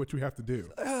in, you do what you have to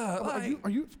do. Are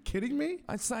you kidding me?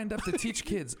 I signed up to teach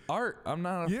kids art. I'm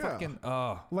not a fucking.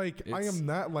 I am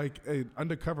not like an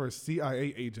undercover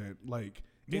CIA agent. Like.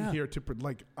 In here to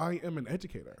I am an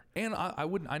educator, and I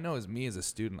wouldn't. I know as me as a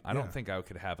student, I don't think I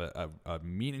could have a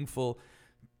meaningful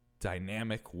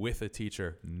dynamic with a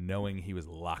teacher knowing he was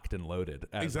locked and loaded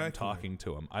as I'm talking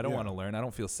to him. I don't want to learn. I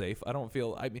don't feel safe. I don't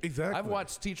feel. I've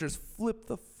watched teachers flip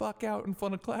the fuck out in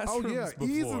front of classrooms before.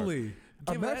 Easily.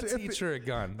 Give that teacher a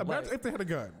gun. Imagine if they had a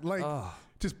gun.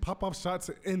 Just pop off shots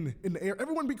in the air.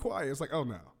 Everyone be quiet. It's like, oh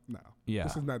no.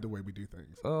 This is not the way we do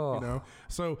things.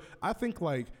 So I think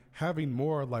like having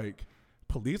more like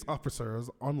police officers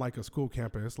on like a school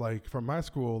campus, like from my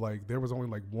school, like there was only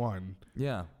like one.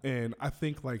 And I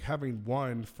think like having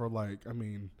one for like, I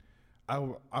mean,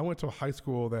 I went to a high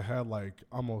school that had like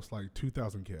almost like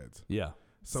 2,000 kids.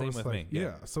 So same it's with like, me.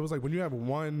 So it's like when you have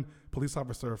one police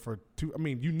officer for two, I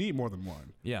mean, you need more than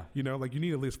one. Like you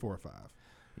need at least 4 or 5.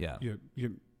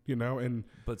 And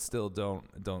but still don't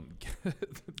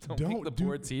make the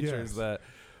poor teachers that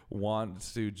want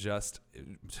to just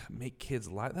make kids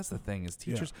lives. That's the thing, is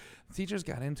teachers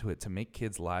got into it to make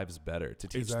kids' lives better, to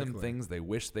teach them things they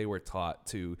wish they were taught,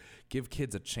 to give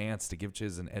kids a chance, to give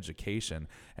kids an education.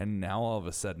 And now all of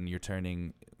a sudden your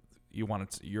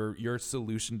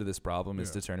solution to this problem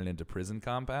is to turn it into prison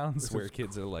compounds where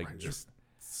kids are like just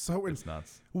so it's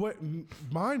nuts. What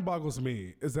mind boggles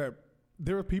me is that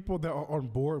there are people that are on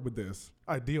board with this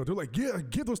ideal. They're like,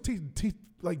 give those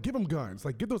give them guns.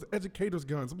 Like, give those educators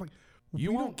guns. I'm like,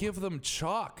 You won't give them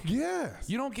chalk. Yes.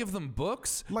 You don't give them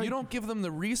books. You don't give them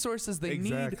the resources they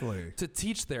need to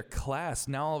teach their class.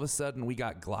 Now all of a sudden we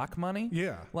got Glock money.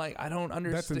 Yeah. Like, I don't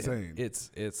understand.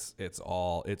 That's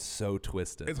insane. It's so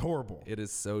twisted. It's horrible. It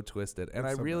is so twisted. And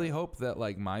I really hope that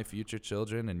like my future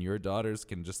children and your daughters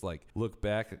can just like look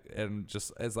back and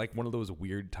just as like one of those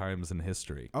weird times in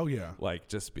history. Oh yeah. Like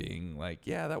just being like,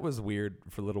 yeah, that was weird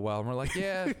for a little while. And we're like,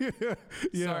 yeah.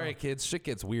 Sorry kids, shit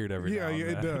gets weird every now and then.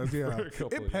 Yeah, it does. Yeah.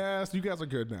 It passed. You guys are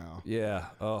good now. Yeah.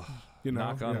 Oh,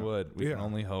 knock on wood. We can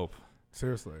only hope.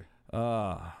 Seriously.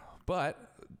 But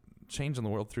changing the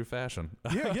world through fashion.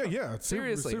 Yeah.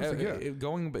 Seriously.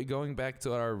 Going back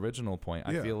to our original point,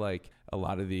 I feel like a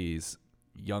lot of these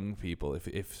young people, if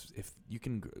you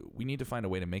can, we need to find a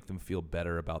way to make them feel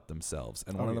better about themselves.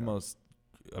 And one of the most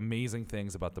amazing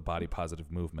things about the body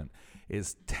positive movement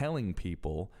is telling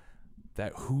people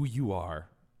that who you are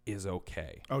is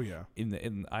okay. Oh yeah.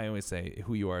 I always say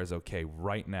who you are is okay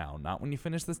right now. Not when you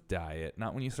finish this diet,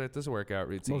 not when you start this workout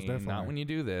routine, not when you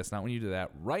do this, not when you do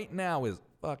that. Right now is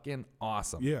fucking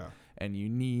awesome. Yeah. And you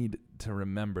need to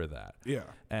remember that. Yeah.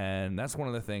 And that's one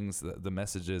of the things, the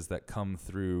messages that come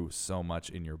through so much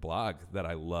in your blog that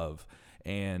I love.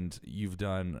 And you've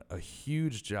done a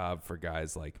huge job for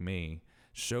guys like me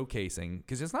showcasing,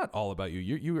 because it's not all about you.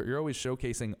 You're always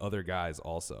showcasing other guys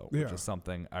also, which is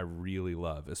something I really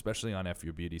love, especially on F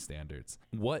Your Beauty Standards.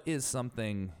 What is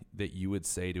something that you would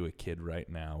say to a kid right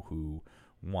now who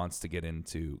wants to get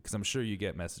into, because I'm sure you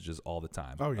get messages all the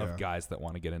time of guys that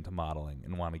want to get into modeling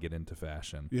and want to get into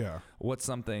fashion. Yeah. What's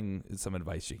some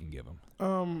advice you can give them?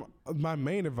 My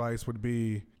main advice would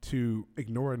be to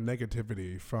ignore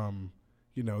negativity from,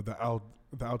 the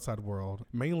outside world.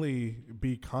 Mainly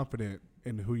be confident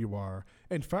in who you are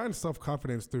and find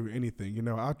self-confidence through anything.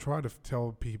 I try to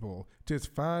tell people,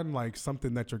 just find like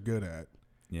something that you're good at.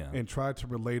 Yeah. And try to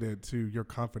relate it to your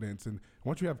confidence. And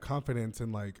once you have confidence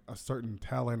in like a certain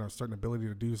talent or a certain ability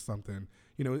to do something,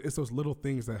 it's those little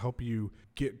things that help you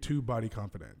get to body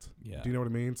confidence. Yeah. Do you know what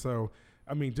I mean? So,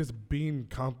 just being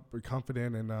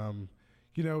confident and,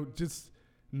 just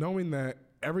knowing that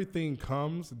everything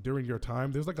comes during your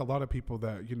time. There's like a lot of people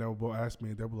that, will ask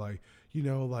me, they'll be like,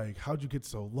 how'd you get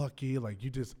so lucky? Like you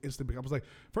just instantly, I was like,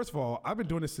 first of all, I've been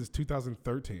doing this since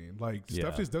 2013. Like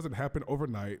stuff just doesn't happen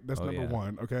overnight. That's number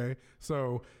one. Okay.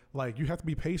 So like you have to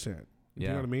be patient. Do you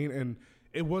know what I mean? And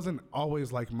it wasn't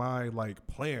always like my like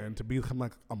plan to become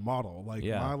like a model. Like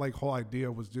my like whole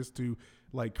idea was just to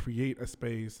like create a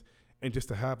space and just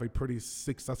to have a pretty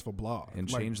successful blog and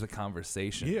change the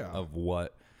conversation of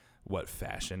what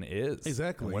fashion is.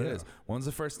 Exactly. What it is. When's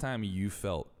the first time you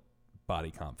felt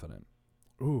body confident?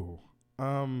 Ooh,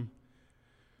 100%.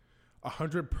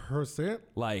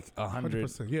 Like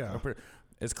 100%. Yeah.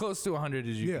 As close to 100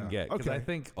 as you can get. Because I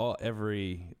think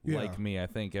like me, I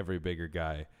think every bigger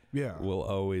guy will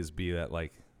always be that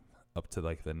like up to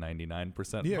like the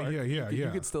 99% mark.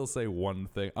 You could still say one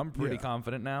thing. I'm pretty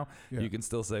confident now. Yeah. You can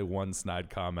still say one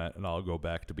snide comment and I'll go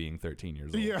back to being 13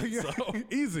 years old. Yeah. So,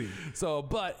 easy. So,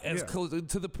 but as close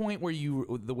to the point where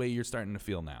the way you're starting to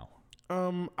feel now.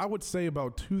 I would say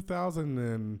about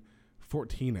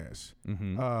 2014-ish.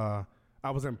 Mm-hmm. I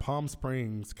was in Palm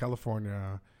Springs,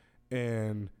 California,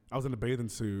 and I was in a bathing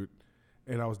suit.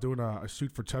 And I was doing a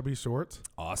shoot for Chubby Shorts.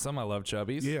 Awesome. I love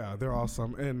Chubbies. Yeah, they're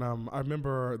awesome. And I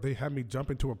remember they had me jump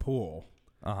into a pool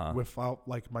without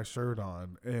like my shirt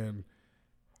on. And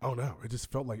oh no, it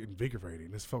just felt like invigorating.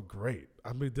 This felt great.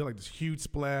 Did like this huge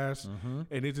splash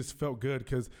and it just felt good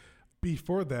because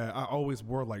before that, I always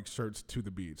wore like shirts to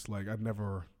the beach. Like I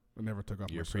never took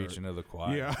off You're my shirt. You're preaching to the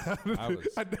choir. Yeah.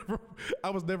 I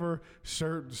was never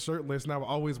shirtless. And I would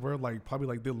always wear like probably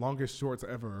like the longest shorts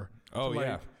ever. Oh,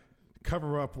 yeah.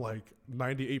 Cover up like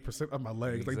 98% of my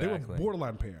legs. Exactly. Like they were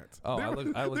borderline pants. Oh, I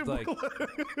looked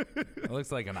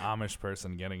like an Amish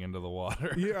person getting into the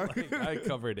water. Yeah. Like, I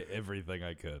covered everything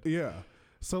I could. Yeah.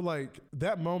 So like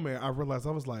that moment I realized I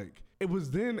was like, it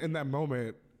was then in that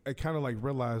moment I kind of like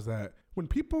realized that when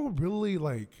people really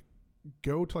like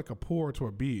go to like a pool or to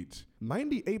a beach,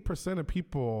 98% of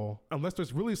people, unless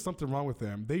there's really something wrong with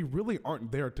them, they really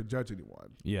aren't there to judge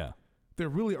anyone. Yeah. They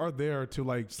really are there to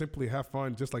like simply have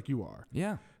fun just like you are.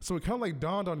 Yeah. So it kind of like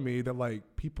dawned on me that like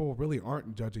people really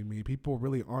aren't judging me. People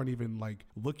really aren't even like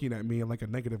looking at me in like a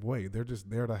negative way. They're just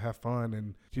there to have fun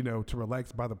and, to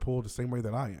relax by the pool the same way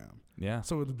that I am. Yeah.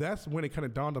 So that's when it kind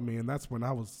of dawned on me. And that's when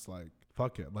I was like,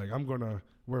 fuck it. Like I'm going to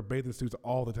wear bathing suits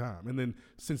all the time. And then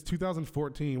since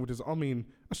 2014, which is,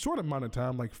 a short amount of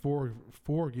time, like 4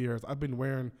 years. I've been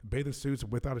wearing bathing suits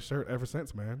without a shirt ever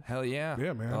since, man. Hell yeah.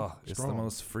 Yeah, man. Oh, it's the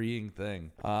most freeing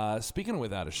thing. Speaking of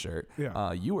without a shirt,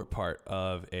 yeah. You were part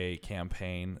of a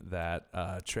campaign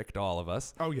that tricked all of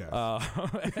us. Oh, yes.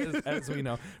 As we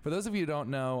know. For those of you who don't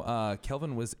know,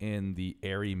 Kelvin was in the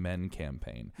Aerie Men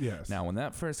campaign. Yes. Now, when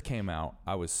that first came out,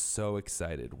 I was so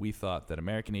excited. We thought that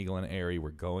American Eagle and Aerie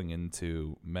were going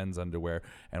into men's underwear,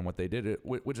 and what they did,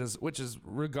 which is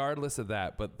regardless of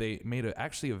that, but they made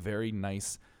actually a very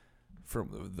nice,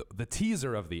 from the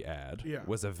teaser of the ad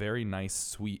was a very nice,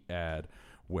 sweet ad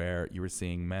where you were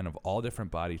seeing men of all different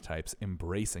body types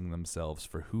embracing themselves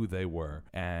for who they were.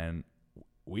 And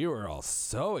we were all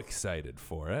so excited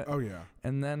for it. Oh, yeah.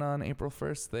 And then on April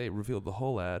 1st, they revealed the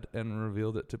whole ad and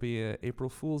revealed it to be an April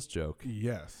Fool's joke.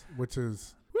 Yes, which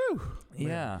is... Woo!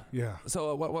 Yeah. Yeah.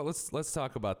 So let's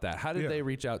talk about that. How did they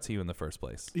reach out to you in the first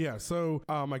place? Yeah. So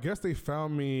I guess they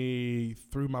found me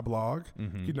through my blog.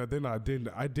 Mm-hmm. You know, then I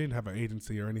didn't have an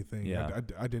agency or anything. Yeah.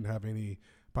 I didn't have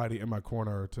anybody in my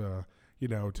corner to, you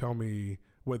know, tell me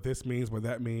what this means, what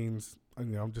that means.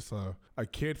 You know, I'm just a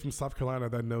kid from South Carolina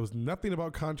that knows nothing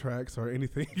about contracts or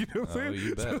anything. You know what I'm saying?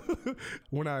 You bet. So,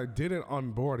 when I did it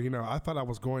on board, you know, I thought I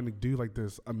was going to do like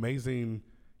this amazing,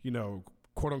 you know,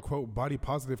 quote unquote body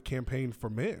positive campaign for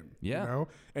men. Yeah. You know?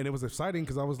 And it was exciting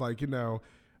because I was like, you know,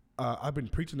 I've been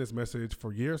preaching this message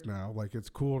for years now. Like, it's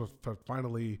cool to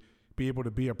finally be able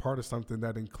to be a part of something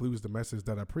that includes the message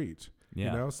that I preach.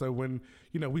 Yeah. You know, so when,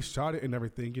 you know, we shot it and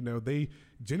everything, you know, they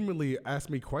genuinely asked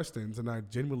me questions and I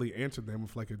genuinely answered them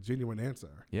with like a genuine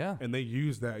answer. Yeah. And they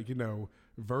used that, you know,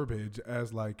 verbiage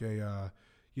as like a,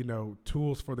 you know,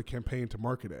 tools for the campaign to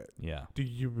market it. Yeah. Do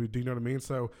you know what I mean?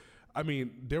 So, I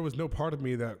mean, there was no part of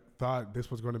me that thought this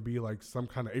was going to be like some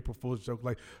kind of April Fool's joke,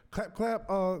 like clap, clap.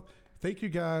 Thank you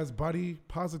guys. Body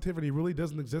positivity really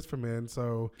doesn't exist for men.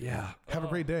 So have a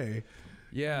great day.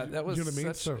 Yeah, that was you know what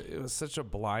I mean? It was such a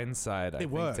blind-side, I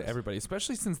think, to everybody,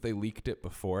 especially since they leaked it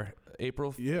before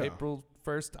April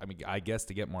 1st. I mean, I guess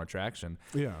to get more traction.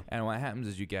 Yeah. And what happens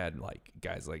is you get like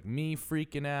guys like me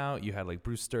freaking out. You had like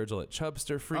Bruce Sturgill at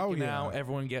Chubster freaking out.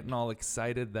 Everyone getting all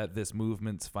excited that this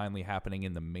movement's finally happening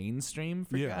in the mainstream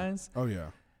for guys. Oh yeah.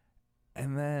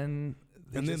 And then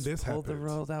this pulled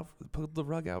the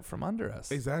rug out from under us.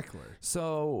 Exactly.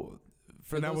 So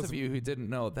for those of you who didn't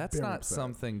know, that's not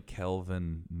something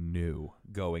Kelvin knew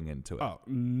going into it. Oh,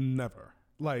 never.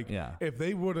 Like,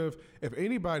 if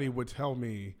anybody would tell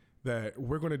me that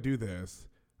we're going to do this,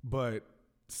 but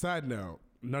side note,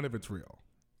 none of it's real.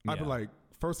 I'd be like,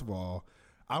 first of all,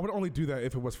 I would only do that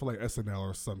if it was for like SNL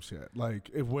or some shit.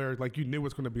 Like where like you knew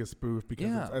it's going to be a spoof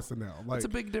because it's SNL. Like, it's a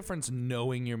big difference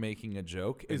knowing you're making a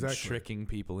joke and tricking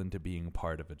people into being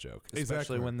part of a joke,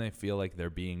 especially when they feel like they're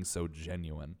being so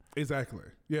genuine. Exactly.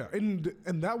 Yeah. And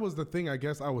that was the thing I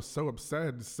guess I was so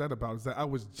upset about, is that I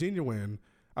was genuine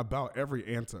about every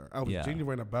answer. I was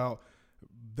genuine about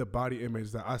the body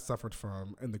image that I suffered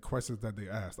from and the questions that they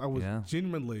asked. I was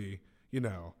genuinely, you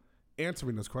know,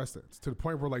 answering those questions to the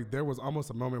point where like there was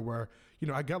almost a moment where, you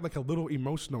know, I got like a little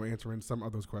emotional answering some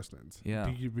of those questions. Yeah.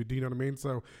 Do you know what I mean?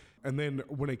 So, and then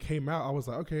when it came out, I was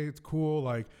like, okay, it's cool.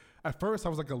 Like at first I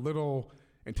was like a little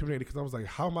intimidated because I was like,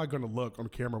 how am I going to look on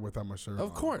camera without my shirt on?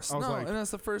 Of course. And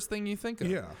that's the first thing you think of.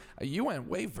 Yeah. You went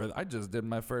way further. I just did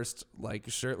my first like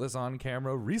shirtless on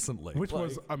camera recently. Which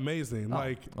was amazing.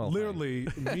 Literally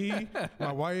me,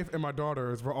 my wife, and my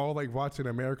daughters were all like watching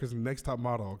America's Next Top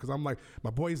Model. Because I'm like, my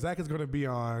boy Zach is going to be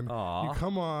on. Aww. You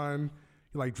come on.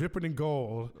 You're like dripping in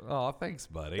gold. Oh, thanks,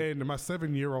 buddy. And my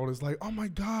 7-year-old is like, oh my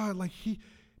God, like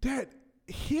Dad,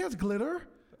 he has glitter.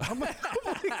 I'm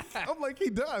like, he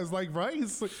does, like, right?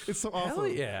 It's so awesome. Hell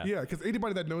yeah. Yeah, because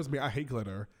anybody that knows me, I hate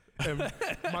glitter. And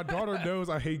my daughter knows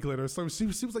I hate glitter. So she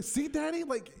was like, see, Daddy,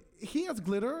 like, he has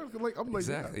glitter. Like, I'm like,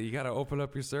 exactly. You got to open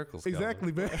up your circles.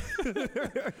 Exactly, man.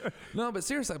 No, but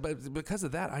seriously, but because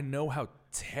of that, I know how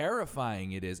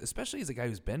terrifying it is, especially as a guy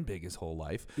who's been big his whole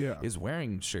life, is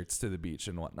wearing shirts to the beach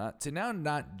and whatnot, to now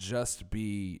not just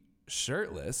be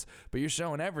shirtless, but you're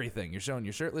showing everything. You're showing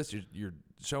your shirtless, you're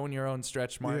showing your own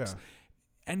stretch marks,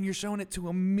 and you're showing it to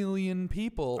 1 million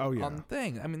people on the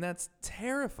thing. I mean, that's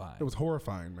terrifying. It was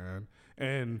horrifying, man.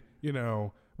 And, you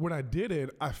know, when I did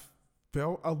it, I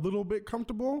felt a little bit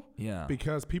comfortable. Yeah.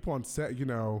 Because people on set, you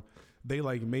know, they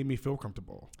like made me feel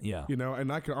comfortable. Yeah. You know,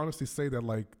 and I can honestly say that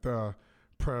like the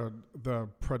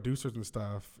producers and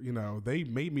stuff, you know, they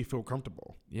made me feel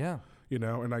comfortable. Yeah. You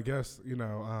know, and I guess, you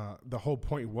know, the whole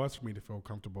point was for me to feel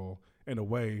comfortable in a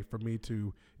way for me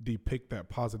to depict that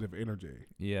positive energy.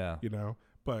 Yeah. You know,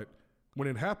 but when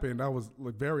it happened, I was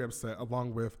like very upset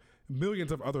along with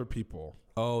millions of other people.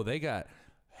 Oh, they got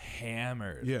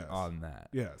hammered Yes. on that.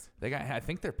 Yes. I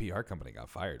think their PR company got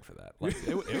fired for that.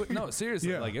 Like, no,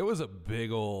 seriously, Yeah. like it was a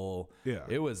big ol'. Yeah.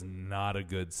 It was not a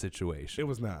good situation. It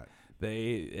was not.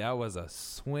 That was a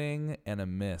swing and a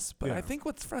miss. But Yeah. I think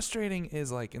what's frustrating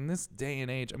is, like, in this day and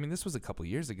age, I mean, this was a couple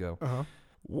years ago. Uh-huh.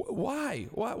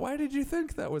 Why did you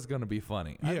think that was going to be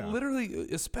funny? Yeah. I literally,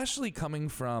 especially coming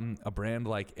from a brand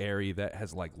like Aerie that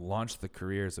has, like, launched the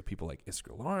careers of people like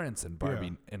Iskra Lawrence and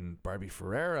Barbie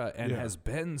Ferreira, and Yeah. has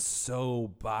been so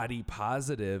body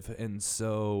positive and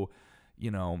so,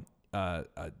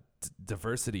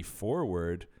 diversity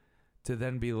forward, to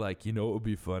then be like, you know what would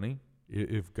be funny?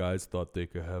 If guys thought they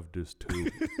could have this too.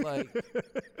 Like,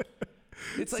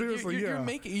 it's like Seriously,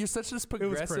 you're such this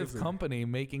progressive crazy. company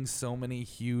making so many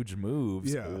huge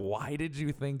moves. Yeah. Why did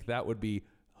you think that would be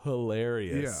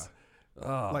hilarious?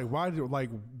 Yeah.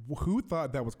 Who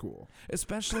thought that was cool?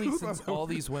 Especially since all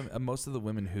these women, most of the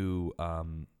women who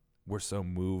were so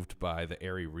moved by the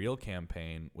Aerie Real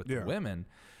campaign with the women,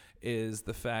 is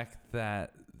the fact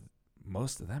that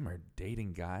most of them are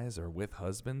dating guys or with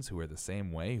husbands who are the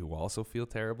same way, who also feel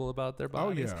terrible about their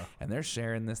bodies. Oh, yeah. And they're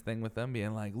sharing this thing with them,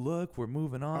 being like, look, we're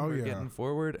moving on, we're getting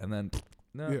forward. And then,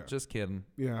 just kidding.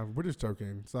 Yeah, we're just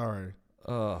joking. Sorry.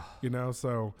 Ugh.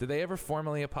 So. Did they ever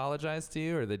formally apologize to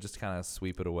you, or they just kind of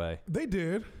sweep it away? They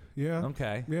did. Yeah.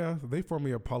 Okay. Yeah, they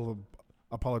formally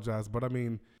apologized. But I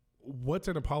mean, what's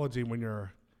an apology when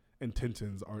your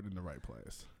intentions aren't in the right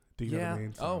place? Do you know what I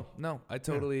mean? So, no, I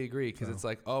totally agree, because it's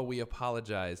like, oh, we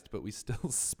apologized, but we still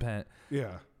spent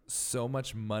so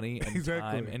much money and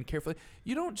time and carefully.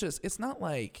 You don't just, it's not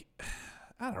like,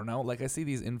 I don't know, like I see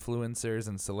these influencers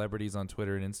and celebrities on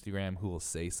Twitter and Instagram who will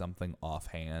say something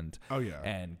offhand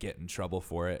and get in trouble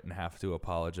for it and have to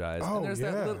apologize. Oh,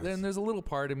 and there's a little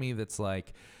part of me that's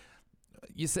like,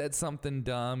 you said something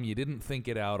dumb, you didn't think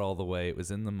it out all the way, it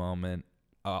was in the moment,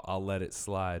 I'll let it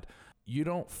slide. You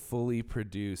don't fully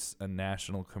produce a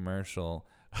national commercial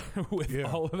with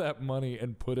all of that money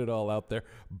and put it all out there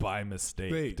by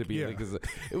mistake because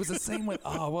it was the same with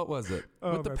what was it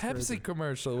with the Pepsi crazy.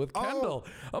 Commercial with Kendall.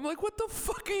 I'm like, what the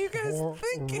fuck are you guys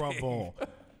thinking?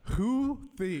 Who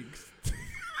thinks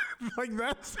like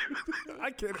that? I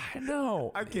can't. I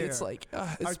know. I can't. It's like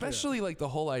especially like the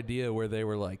whole idea where they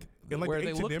were like where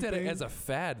they looked at it as a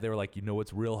fad. They were like, you know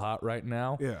what's real hot right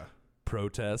now? Yeah.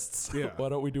 Protests. Why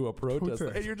don't we do a protest?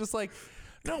 And you're just like,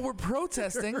 no, we're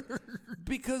protesting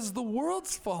because the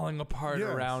world's falling apart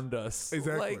around us.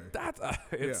 Exactly. Like that.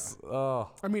 It's.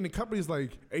 I mean, the companies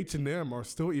like H&M are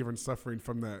still even suffering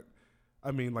from that.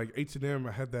 I mean, like H&M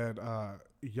had that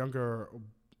younger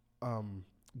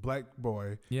black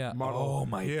boy model. Oh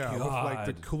my god. With like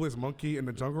the coolest monkey in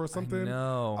the jungle or something.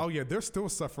 No. Oh yeah, they're still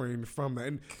suffering from that.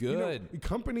 And good.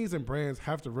 Companies and brands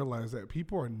have to realize that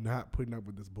people are not putting up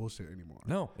with this bullshit anymore.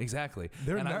 No, exactly.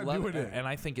 They're not doing it. And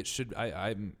I think it should.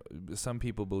 Some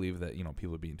people believe that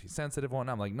people are being too sensitive. And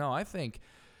I'm like, no, I think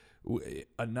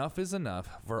enough is enough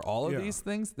for all of these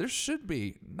things. There should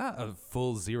be not a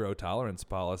full zero tolerance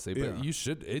policy, but you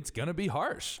should. It's gonna be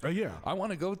harsh. I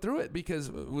want to go through it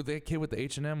because with that kid with the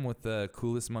H&M with the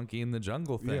coolest monkey in the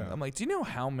jungle thing, I'm like, do you know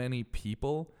how many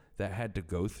people that had to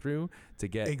go through to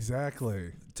get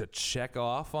to check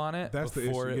off on it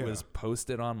before it was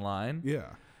posted online?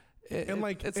 And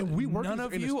we work none in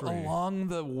of this you industry. along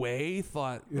the way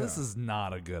thought this is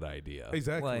not a good idea.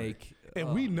 Exactly.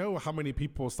 And we know how many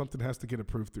people something has to get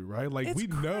approved through, right? Like we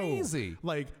crazy. know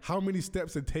like how many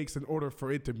steps it takes in order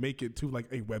for it to make it to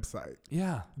like a website.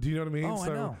 Yeah. Do you know what I mean? Oh,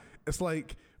 So I know. it's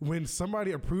like when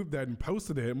somebody approved that and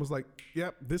posted it and was like,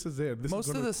 yep, this is it. Most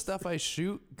of the stuff I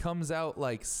shoot comes out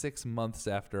like 6 months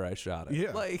after I shot it.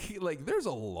 Yeah. Like there's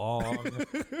a long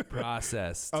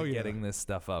process to getting this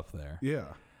stuff up there. Yeah.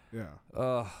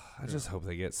 I just hope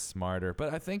they get smarter.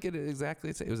 But I think it was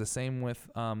the same with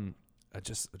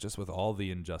just with all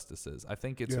the injustices. I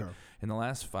think it's in the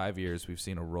last 5 years we've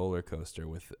seen a roller coaster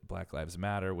with Black Lives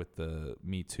Matter, with the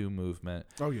Me Too movement.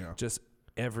 Oh yeah. Just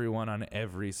everyone on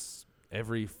every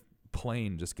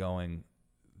plane just going,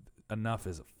 enough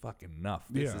is fucking enough.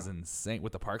 This is insane,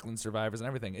 with the Parkland survivors and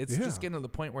everything. It's just getting to the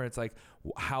point where it's like,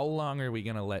 how long are we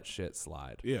gonna let shit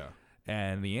slide? Yeah.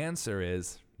 And the answer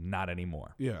is not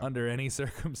anymore. Yeah. Under any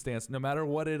circumstance, no matter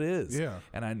what it is. Yeah.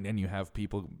 And you have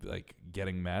people like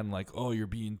getting mad and like, oh, you're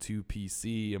being too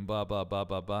PC and blah, blah, blah,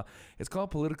 blah, blah. It's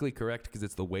called politically correct because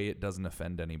it's the way it doesn't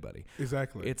offend anybody.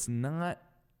 Exactly. It's not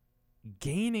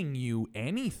gaining you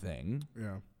anything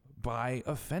by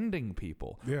offending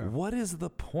people. Yeah. What is the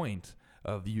point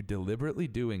of you deliberately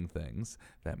doing things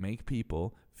that make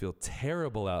people feel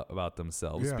terrible about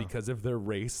themselves because of their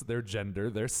race, their gender,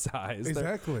 their size.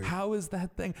 Exactly. How is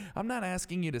that thing? I'm not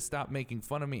asking you to stop making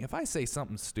fun of me. If I say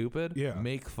something stupid,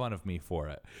 make fun of me for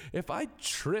it. If I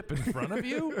trip in front of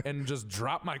you and just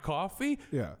drop my coffee,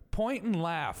 point and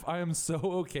laugh. I am so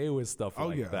okay with stuff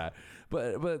like that.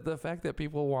 But the fact that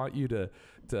people want you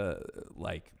to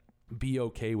like be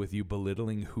okay with you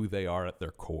belittling who they are at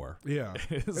their core, is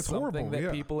it's something horrible.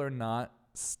 that people are not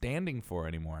standing for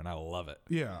anymore, and I love it.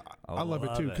 I love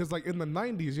it too, because like in the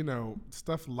 90s, you know,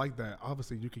 stuff like that,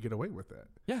 obviously you could get away with it,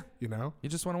 you know, you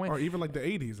just want to win, or even like the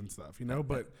 80s and stuff, you know,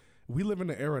 but we live in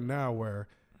an era now where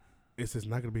it's just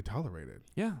not going to be tolerated,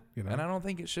 you know, and I don't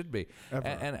think it should be. Ever.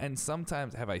 And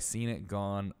sometimes, have I seen it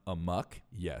gone amok?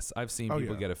 Yes, I've seen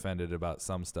people get offended about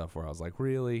some stuff where I was like,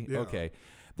 really? Okay.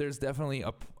 There's definitely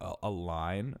a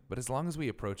line, but as long as we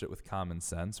approach it with common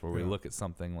sense, where we look at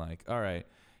something like, all right,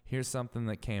 here's something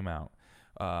that came out.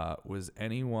 Was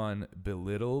anyone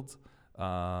belittled,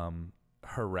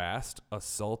 harassed,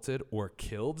 assaulted, or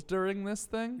killed during this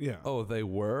thing? Oh, they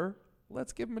were?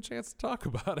 Let's give them a chance to talk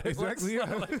about it. Exactly.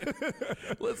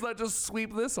 Let's not just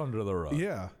sweep this under the rug.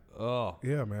 Oh.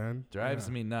 Yeah, man.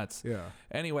 Drives me nuts.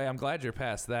 Anyway, I'm glad you're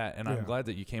past that, and I'm glad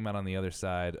that you came out on the other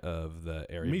side of the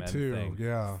area men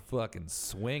thing. Fucking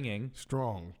swinging.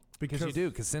 Strong. Because you do,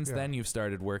 because since then you've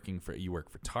started working for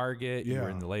Target, you were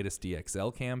in the latest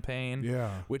DXL campaign,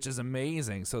 which is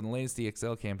amazing. So in the latest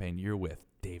DXL campaign, you're with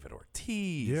David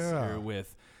Ortiz, you're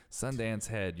with Sundance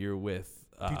Head, you're with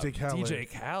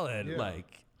DJ Khaled. Like,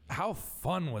 how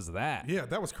fun was that? Yeah,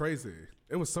 that was crazy.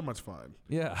 It was so much fun.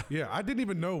 Yeah, I didn't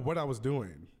even know what I was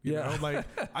doing. You know, like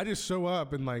I just show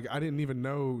up and like I didn't even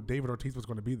know David Ortiz was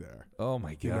going to be there. Oh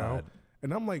my god! You know?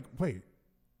 And I'm like, wait,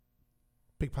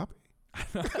 Big Papi?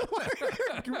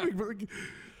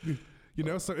 You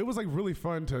know, so it was like really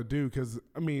fun to do, because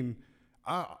I mean,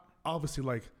 I obviously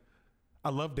like I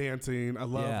love dancing. I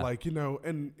love like, you know,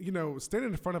 and, you know,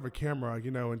 standing in front of a camera, you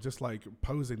know, and just like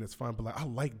posing is fun. But like, I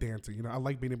like dancing, you know, I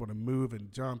like being able to move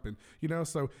and jump and, you know,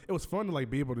 so it was fun to like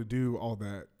be able to do all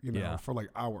that, you know, for like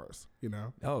hours, you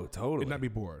know. Oh, totally. And not be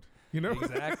bored. You know?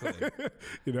 Exactly.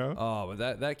 You know? Oh,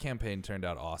 but that campaign turned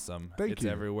out awesome. It's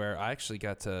everywhere. I actually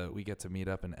we get to meet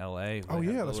up in LA. Oh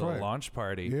yeah, that's right. Launch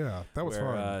party. Yeah, that was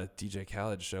fun. DJ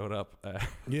Khaled showed up.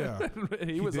 Yeah.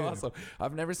 he was awesome.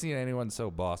 I've never seen anyone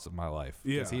so boss in my life.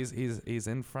 Yeah. He's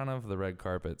in front of the red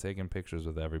carpet taking pictures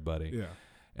with everybody. Yeah.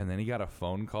 And then he got a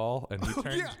phone call, and he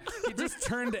turned. He just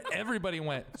turned to everybody and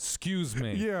went, "Excuse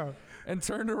me." Yeah. And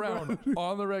turned around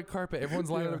on the red carpet. Everyone's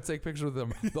lining up to take pictures with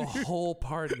him. The whole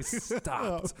party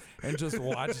stopped and just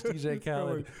watched DJ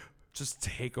Khaled just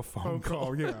take a phone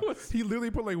call. Yeah. He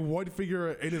literally put like one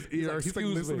finger in his ear. He's like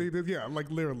listening. Yeah, like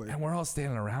literally. And we're all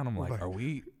standing around him like,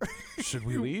 should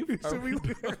we leave?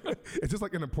 It's just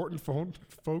like an important phone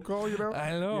call, you know?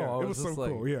 I know. Yeah, it was so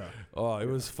cool. Yeah. Oh, it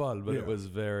was fun, but it was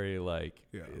very like,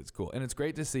 it's cool. And it's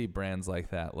great to see brands like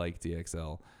that, like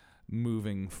DXL,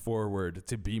 moving forward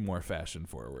to be more fashion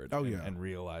forward. And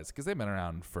realize, because they've been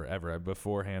around forever.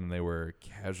 Beforehand, they were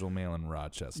Casual Male in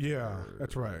Rochester. Yeah,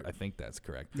 that's right. I think that's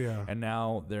correct. Yeah. And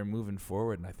now they're moving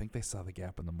forward, and I think they saw the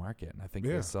gap in the market, and I think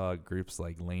they saw groups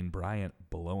like Lane Bryant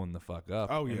blowing the fuck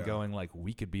up and going like,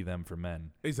 we could be them for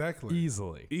men. Exactly.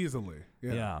 Easily.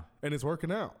 Yeah. And it's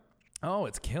working out. Oh,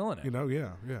 it's killing it. You know,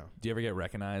 yeah. Do you ever get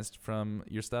recognized from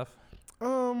your stuff?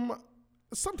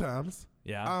 Sometimes.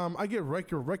 Yeah. I get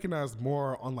recognized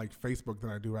more on like Facebook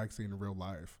than I do actually in real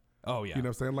life. Oh yeah. You know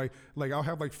what I'm saying? Like I'll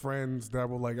have like friends that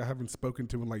will like I haven't spoken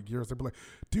to in like years. They'll be like,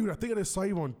 dude, I think I just saw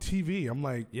you on TV. I'm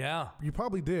like, yeah, you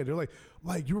probably did. They're like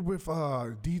you were with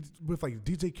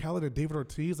DJ Khaled and David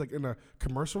Ortiz like in a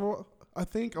commercial. I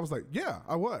think I was like, yeah,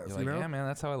 I was. You're like, you know? Yeah, man,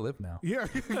 that's how I live now. Yeah,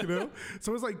 you know.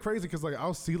 So it's like crazy because like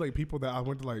I'll see like people that I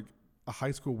went to like a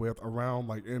high school with around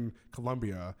like in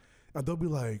Columbia. And they'll be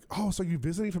like, "Oh, so you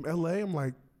visiting from LA?" I'm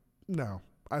like, "No,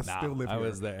 I still live here." I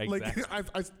was there. Exactly. Like,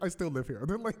 I still live here. And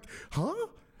they're like, "Huh?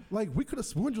 Like, we could have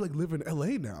sworn you like live in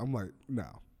LA now." I'm like,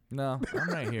 "No, I'm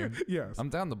right here. Yes, I'm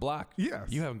down the block. Yes,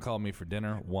 you haven't called me for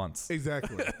dinner once.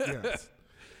 Exactly. Yes."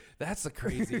 That's the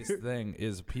craziest thing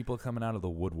is people coming out of the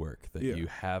woodwork that you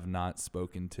have not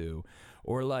spoken to,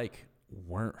 or like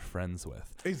weren't friends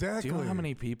with. Exactly. Do you know how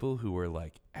many people who were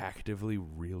like actively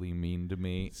really mean to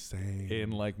me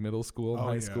in like middle school and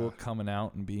high school coming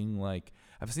out and being like,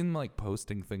 I've seen them like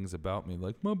posting things about me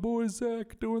like, my boy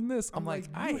Zach doing this. I'm like,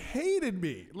 you hated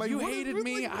me. Like, you hated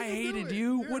me. I hated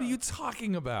you. Yeah. What are you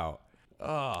talking about?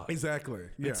 Exactly.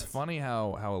 Yes. It's funny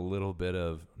how a little bit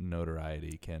of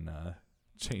notoriety can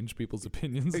change people's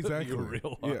opinions exactly. of you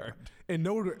real hard.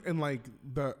 And like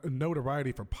the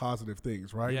notoriety for positive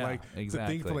things, right? Yeah, like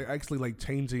exactly. the thing for like actually like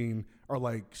changing or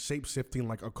like shape shifting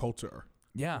like a culture.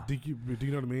 Yeah. Do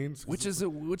you know what I mean? Which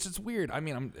is weird. I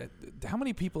mean, how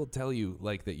many people tell you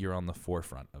like that you're on the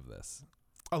forefront of this?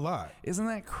 A lot. Isn't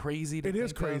that crazy? It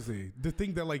is crazy to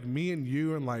think that like me and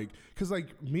you and like, because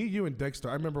like me, you, and Dexter,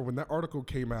 I remember when that article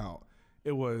came out,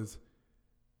 it was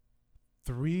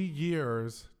 3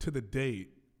 years to the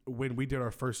date when we did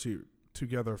our first shoot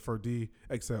together for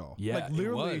DXL. Yeah, like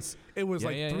literally, it was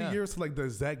like 3 years to like the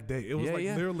exact day. It was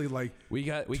literally like we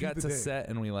got to set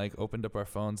and we like opened up our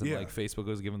phones and like Facebook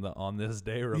was giving the on this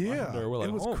day reminder. Yeah, we're like,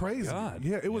 it was crazy. God.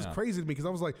 Yeah, it was crazy to me because I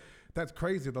was like, that's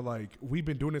crazy that like we've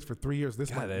been doing this for 3 years. This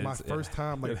is like my first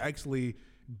time like actually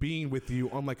being with you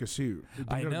on like a shoot.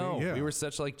 I know. We were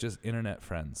such like just internet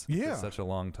friends for such a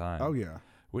long time. Oh yeah.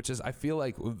 Which is, I feel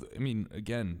like, I mean,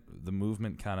 again, the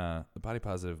movement the body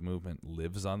positive movement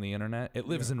lives on the internet. It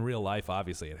lives in real life,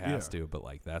 obviously, it has to, but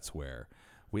like that's where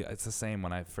it's the same.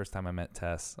 When first time I met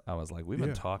Tess, I was like, we've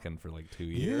been talking for like 2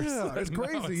 years. Yeah, it's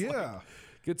crazy, like,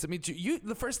 good to meet you.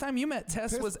 The first time you met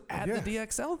Tess was at the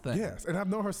DXL thing. Yes, and I've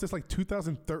known her since like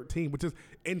 2013, which is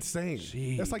insane.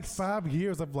 Jeez. That's like 5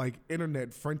 years of like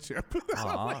internet friendship.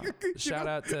 Shout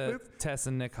out to Tess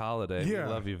and Nick Holiday. Yeah.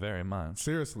 We love you very much.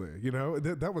 Seriously,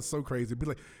 that was so crazy. Be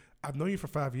like, I've known you for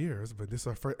 5 years, but this is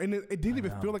our first, and it didn't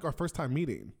even feel like our first time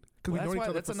meeting.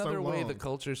 Well, that's another way the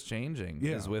culture's changing.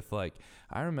 Yeah. Is with like,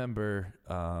 I remember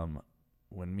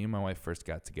when me and my wife first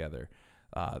got together.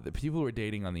 The people were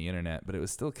dating on the internet, but it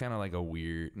was still kind of like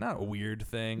not a weird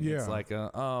thing. Yeah. It's like,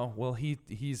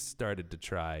 he's started to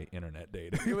try internet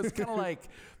dating. It was kind of like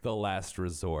the last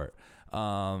resort.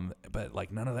 But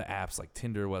like none of the apps, like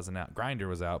Tinder wasn't out. Grindr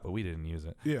was out, but we didn't use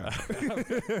it. Yeah.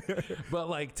 But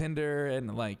like Tinder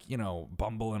and like,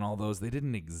 Bumble and all those, they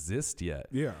didn't exist yet.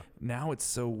 Yeah. Now it's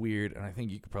so weird. And I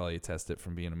think you could probably attest it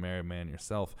from being a married man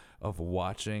yourself, of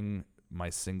watching my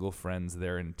single friends,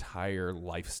 their entire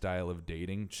lifestyle of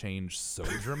dating change so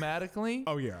dramatically.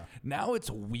 Oh yeah. Now it's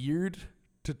weird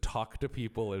to talk to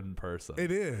people in person.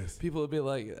 It is. People would be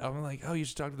like, I'm like, oh, you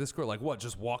should talk to this girl. Like what?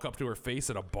 Just walk up to her face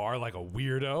at a bar like a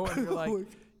weirdo? And you're like,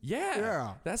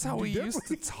 yeah, that's how we used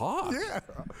to talk. Yeah.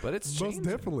 But it's changing.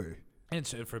 Most definitely. And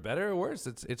for better or worse,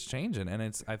 it's changing.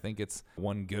 And I think it's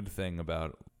one good thing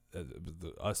about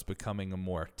us becoming a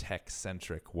more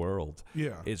tech-centric world.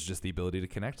 Yeah. It's just the ability to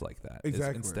connect like that.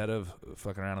 Exactly. Instead of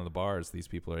fucking around in the bars, these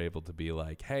people are able to be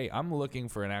like, hey, I'm looking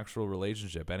for an actual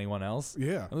relationship. Anyone else?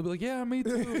 Yeah. And they'll be like, yeah, me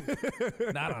too.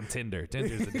 Not on Tinder.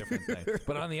 Tinder's a different thing.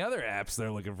 But on the other apps,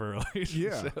 they're looking for a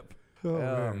relationship. Yeah.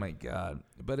 Oh my God.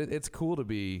 But it's cool to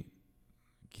be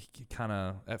kind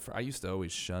of, I used to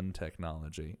always shun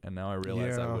technology, and now I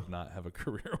realize I would not have a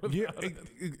career without it.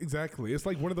 Exactly. It's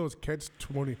like one of those catch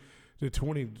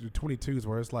 22s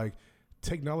where it's like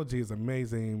technology is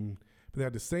amazing, but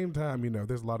at the same time,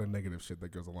 there's a lot of negative shit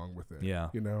that goes along with it. Yeah.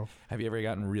 Have you ever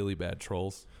gotten really bad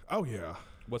trolls? Oh yeah.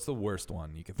 What's the worst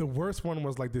one you could The worst one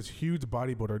was like this huge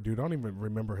bodybuilder dude. I don't even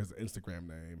remember his Instagram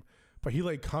name. But he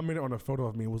like commented on a photo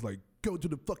of me and was like, go to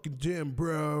the fucking gym,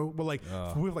 bro. But like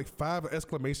with like 5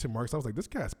 exclamation marks. I was like, this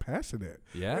guy's passionate.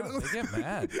 Yeah, they get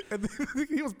mad. And then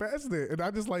he was passionate. And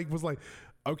I just like was like,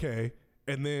 okay.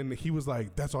 And then he was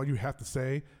like, that's all you have to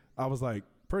say? I was like,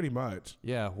 pretty much.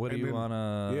 Yeah, what do you want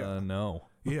to know?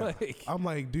 Yeah. I'm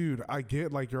like, dude, I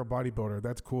get like you're a bodybuilder.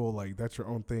 That's cool. Like that's your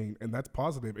own thing. And that's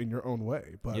positive in your own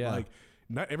way. But like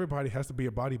not everybody has to be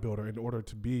a bodybuilder in order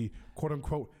to be quote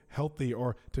unquote healthy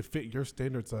or to fit your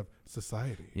standards of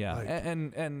society. Yeah. Like,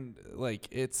 and like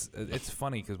it's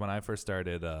funny because when I first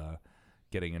started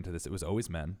getting into this, it was always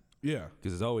men. Yeah.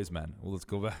 Because it's always men. Well, let's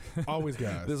go back. Always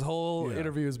guys. This whole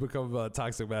interview has become about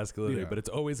toxic masculinity, but it's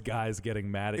always guys getting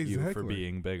mad at you for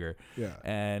being bigger. Yeah.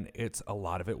 And a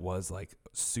lot of it was like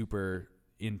super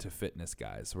into fitness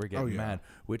guys. We're getting mad,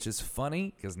 which is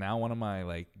funny because now one of my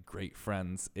like great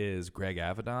friends is Greg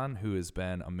Avedon, who has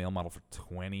been a male model for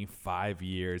 25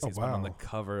 years. He's been on the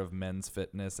cover of Men's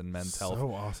Fitness and Men's Health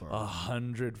so awesome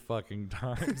 100 fucking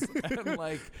times. And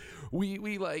like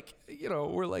we like,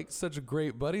 we're like such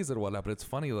great buddies and whatnot, but it's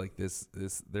funny like this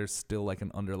there's still like an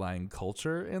underlying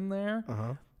culture in there.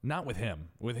 Not with him.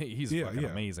 He's fucking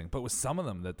amazing, but with some of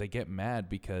them that they get mad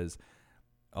because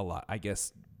a lot, I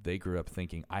guess they grew up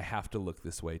thinking I have to look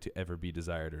this way to ever be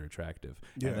desired or attractive.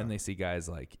 And then they see guys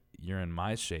like, you're in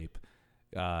my shape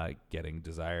getting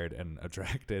desired and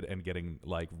attracted and getting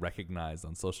like recognized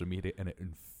on social media, and it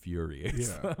infuriates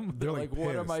them. They're like,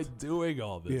 what am I doing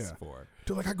all this for?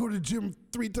 They're like, I go to the gym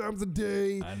 3 times a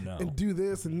day and do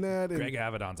this and that. And Greg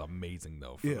Avedon's amazing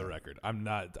though, for the record.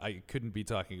 I couldn't be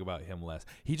talking about him less.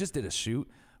 He just did a shoot,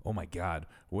 oh my God,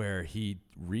 where he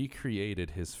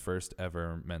recreated his first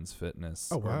ever Men's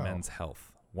Fitness or Men's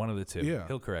Health. One of the two. Yeah.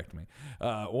 He'll correct me.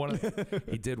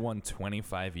 He did one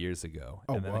 25 years ago,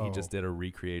 and then he just did a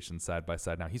recreation side by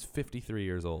side. Now he's 53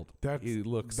 years old. He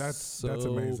looks that's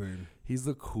amazing. He's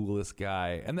the coolest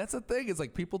guy, and that's the thing. It's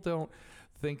like people don't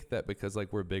think that because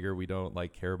like we're bigger, we don't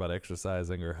like care about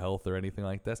exercising or health or anything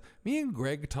like this. Me and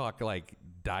Greg talk like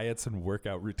diets and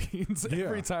workout routines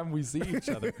every time we see each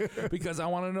other because I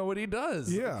want to know what he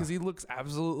does. Yeah, because he looks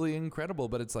absolutely incredible.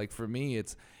 But it's like for me,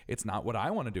 it's not what I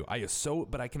want to do.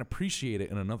 But I can appreciate it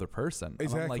in another person.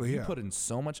 Exactly. And I'm like, you put in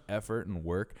so much effort and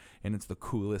work, and it's the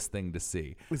coolest thing to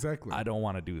see. Exactly. I don't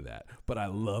want to do that, but I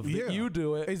love that you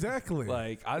do it. Exactly.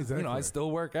 Like I still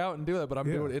work out and do that, but I'm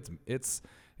doing it.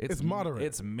 It's moderate.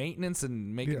 It's maintenance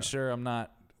and making sure I'm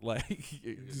not like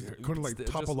going to like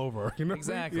topple over. You know?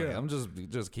 Exactly. I'm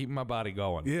just keeping my body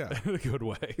going. Yeah, in a good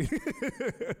way.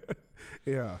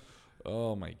 Yeah.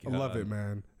 Oh my God. I love it,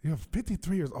 man. You're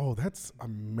 53 years old. That's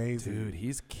amazing. Dude,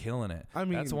 he's killing it. I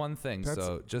mean, that's one thing.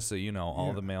 So just so you know,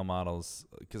 all the male models,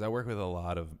 because I work with a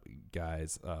lot of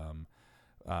guys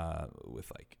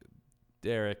with like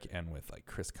Derek and with like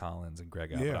Chris Collins and Greg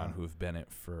Avedon, who've been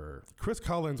it for. Chris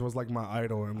Collins was like my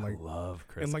idol in like I love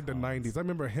Chris in like Collins. the 90s. I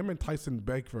remember him and Tyson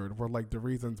Beckford were like the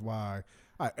reasons why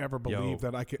I ever believed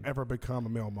that I could ever become a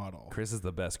male model. Chris is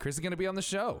the best. Chris is going to be on the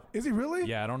show. Is he really?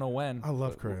 Yeah, I don't know when. I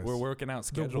love Chris. We're working out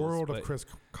schedules. The world of Chris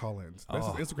Collins. That's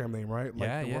his Instagram name, right?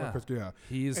 Like the world of Chris,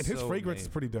 He's and his fragrance is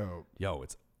pretty dope. Yo,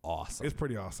 it's awesome. It's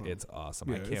pretty awesome. It's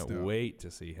awesome. I can't wait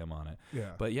to see him on it.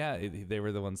 Yeah. But they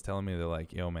were the ones telling me, they're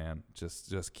like, yo, man,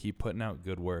 just keep putting out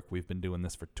good work. We've been doing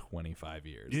this for 25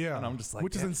 years. Yeah. And I'm just like,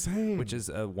 which is insane. Which is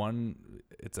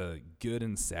it's a good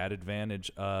and sad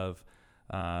advantage of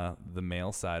the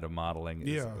male side of modeling.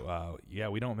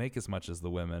 We don't make as much as the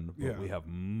women, but we have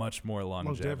much more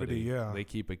longevity. They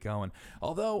keep it going.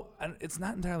 Although it's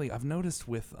not entirely, I've noticed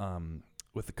with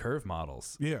the curve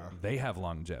models, they have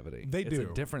longevity. They do.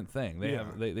 It's a different thing.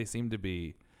 They seem to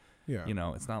be,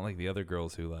 it's not like the other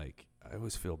girls who like, I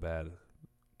always feel bad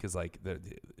because like there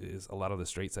is a lot of the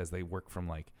straight size, they work from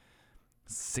like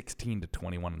 16 to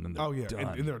 21 and then they're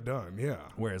done. And they're done. Yeah.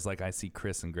 Whereas like I see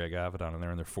Chris and Greg Avedon and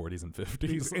they're in their 40s and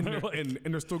 50s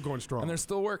and they're still going strong. And they're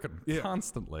still working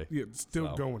constantly. Yeah,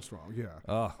 still going strong.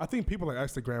 Yeah. I think people like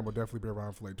Ashley Graham will definitely be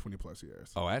around for like 20 plus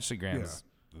years. Oh, Ashley Graham's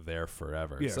there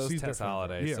forever. Yeah, so is Tess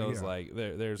Holliday. So it's like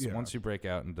there's once you break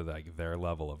out into like their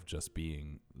level of just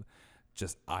being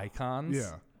just icons.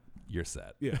 Yeah. You're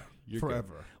set. Yeah. You're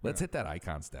forever. Good. Let's hit that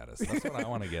icon status. That's what I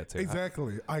want to get to.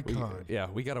 Exactly. Icon.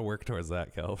 We got to work towards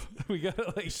that, Kelv. We got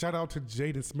to like. Shout out to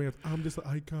Jaden Smith. I'm just an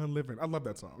icon living. I love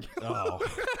that song. Oh.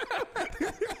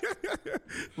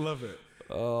 Love it.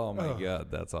 Oh my God.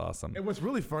 That's awesome. And what's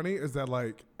really funny is that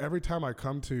like every time I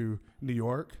come to New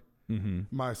York,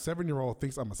 my 7-year-old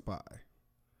thinks I'm a spy.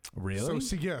 Really?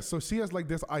 So she has like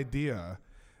this idea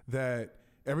that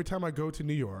every time I go to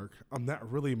New York, I'm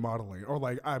not really modeling, or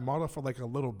like I model for like a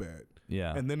little bit,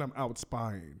 and then I'm out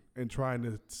spying and trying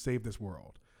to save this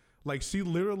world. Like she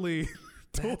literally.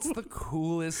 That's the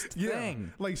coolest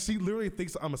thing. Like she literally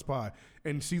thinks I'm a spy,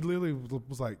 and she literally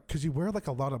was like, "Cause you wear like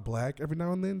a lot of black every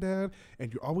now and then, Dad,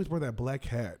 and you always wear that black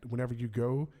hat whenever you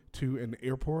go to an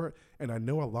airport, and I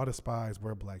know a lot of spies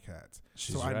wear black hats,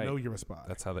 so I know you're a spy."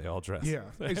 That's how they all dress. Yeah,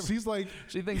 and she's like,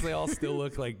 she thinks they all still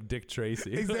look like Dick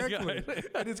Tracy. Exactly,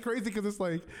 and it's crazy because it's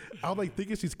like I'm like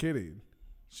thinking she's kidding.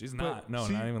 She's not. No,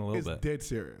 not even a little bit. She's dead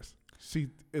serious. She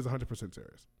is 100%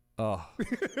 serious. Oh,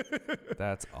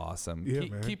 that's awesome.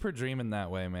 Yeah, keep her dreaming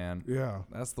that way, man. Yeah.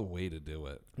 That's the way to do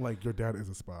it. Like your dad is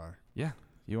a spy. Yeah,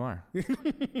 you are.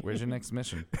 Where's your next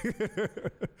mission?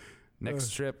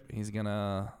 Next trip, he's going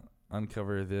to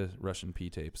uncover the Russian P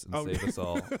tapes and save us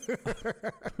all.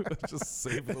 Just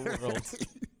save the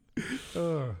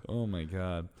world. Oh, my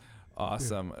God.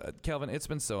 Awesome. Kelvin, it's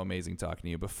been so amazing talking to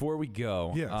you. Before we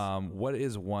go, what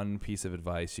is one piece of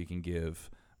advice you can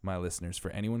give my listeners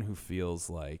for anyone who feels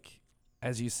like,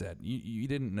 as you said, you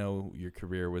didn't know your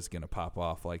career was going to pop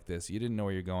off like this. You didn't know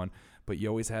where you're going, but you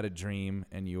always had a dream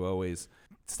and you always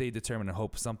stayed determined and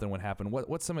hope something would happen.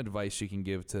 What's some advice you can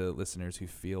give to listeners who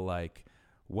feel like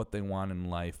what they want in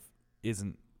life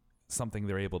isn't something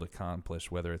they're able to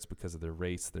accomplish, whether it's because of their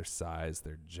race, their size,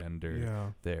 their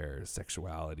gender, their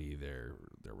sexuality, their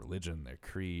religion, their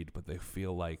creed, but they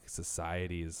feel like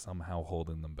society is somehow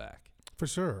holding them back? For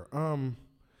sure.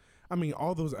 I mean,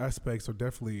 all those aspects are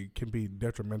definitely can be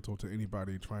detrimental to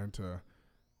anybody trying to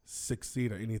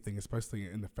succeed at anything, especially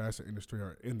in the fashion industry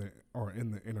or in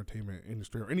the entertainment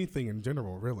industry or anything in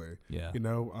general, really. Yeah.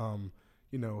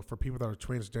 For people that are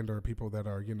transgender, people that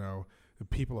are, the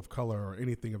people of color or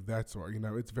anything of that sort,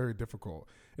 it's very difficult.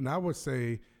 And I would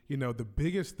say, the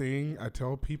biggest thing I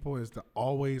tell people is to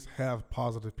always have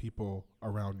positive people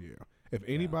around you. If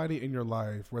anybody in your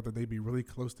life, whether they be really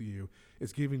close to you,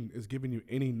 is giving you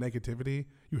any negativity,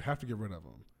 you have to get rid of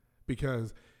them.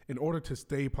 Because in order to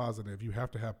stay positive, you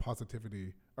have to have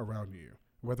positivity around you,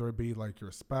 whether it be like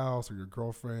your spouse or your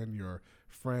girlfriend, your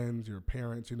friends, your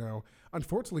parents,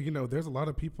 Unfortunately, there's a lot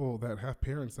of people that have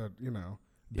parents that,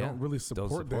 don't really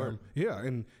support them. Yeah,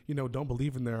 and, don't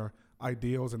believe in their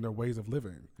ideals and their ways of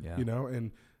living,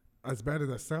 and as bad as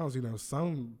that sounds,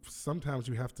 sometimes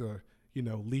you have to,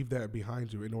 leave that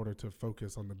behind you in order to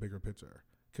focus on the bigger picture,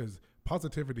 because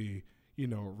positivity,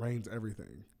 reigns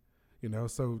everything,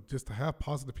 so just to have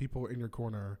positive people in your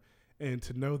corner and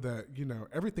to know that,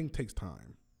 everything takes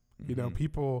time,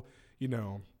 people,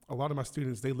 a lot of my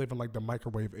students, they live in like the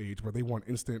microwave age where they want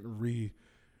instant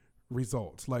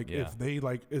results. Like if they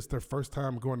it's their first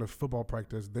time going to football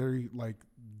practice,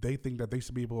 they think that they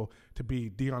should be able to be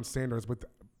Deion Sanders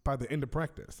by the end of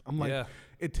practice. I'm like,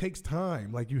 it takes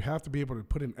time. Like you have to be able to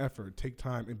put in effort, take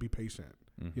time, and be patient.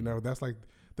 That's like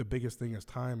the biggest thing is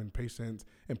time and patience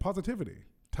and positivity.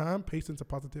 Time, patience, and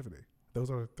positivity. Those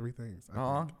are 3 things.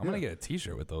 I'm going to get a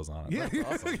t-shirt with those on it. Yeah.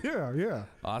 That's awesome. Yeah.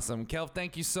 Awesome. Kelv,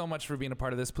 thank you so much for being a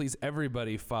part of this. Please,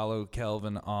 everybody, follow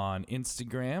Kelvin on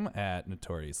Instagram at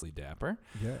Notoriously Dapper.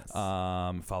 Yes.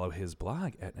 Follow his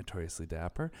blog at Notoriously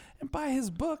Dapper. And buy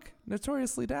his book,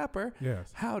 Notoriously Dapper. Yes.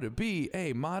 How to Be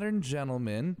a Modern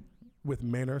Gentleman. With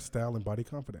manner, style, and body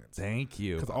confidence. Thank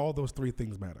you. Because all those 3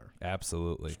 things matter.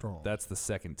 Absolutely. Strong. That's the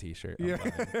second t-shirt. Yeah.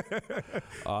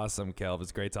 Awesome, Kelv.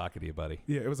 It's great talking to you, buddy.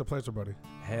 Yeah, it was a pleasure, buddy.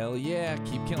 Hell yeah.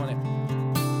 Keep killing it.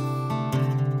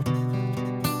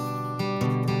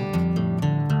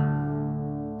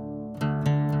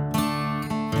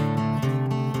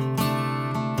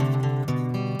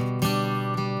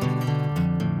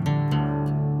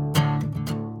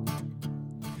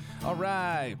 All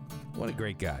right. What a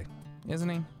great guy. Isn't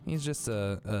he? He's just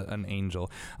an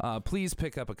angel. Please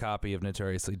pick up a copy of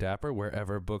Notoriously Dapper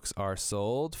wherever books are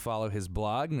sold. Follow his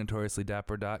blog,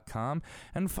 notoriouslyDapper.com,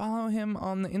 and follow him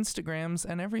on the Instagrams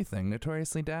and everything.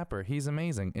 Notoriously Dapper. He's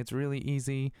amazing. It's really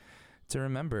easy to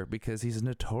remember because he's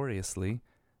notoriously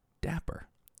dapper.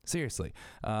 Seriously,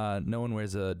 no one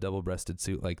wears a double-breasted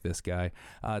suit like this guy.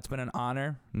 It's been an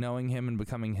honor knowing him and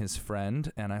becoming his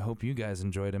friend, and I hope you guys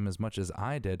enjoyed him as much as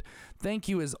I did. Thank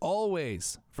you, as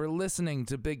always, for listening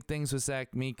to Big Things with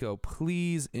Zach Miko.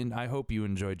 Please, and I hope you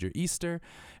enjoyed your Easter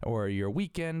or your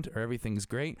weekend or everything's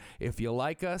great. If you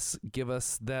like us, give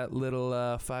us that little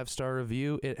 5-star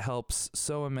review. It helps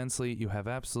so immensely. You have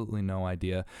absolutely no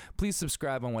idea. Please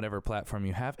subscribe on whatever platform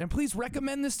you have, and please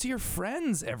recommend this to your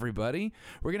friends, everybody.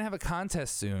 We're going to have a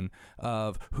contest soon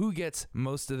of who gets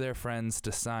most of their friends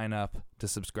to sign up to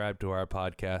subscribe to our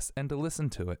podcast and to listen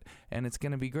to it. And it's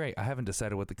going to be great. I haven't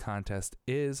decided what the contest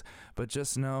is, but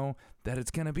just know that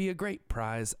it's going to be a great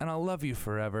prize. And I'll love you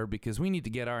forever because we need to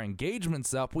get our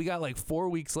engagements up. We got like 4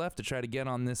 weeks left to try to get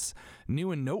on this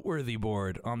new and noteworthy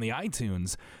board on the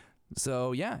iTunes.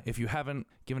 So yeah, if you haven't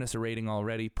given us a rating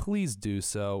already, please do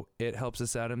so. It helps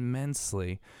us out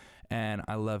immensely. And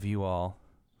I love you all.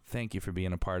 Thank you for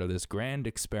being a part of this grand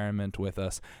experiment with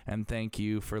us, and thank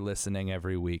you for listening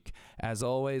every week. As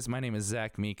always, my name is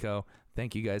Zach Miko.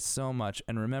 Thank you guys so much,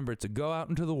 and remember to go out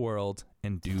into the world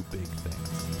and do big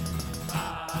things.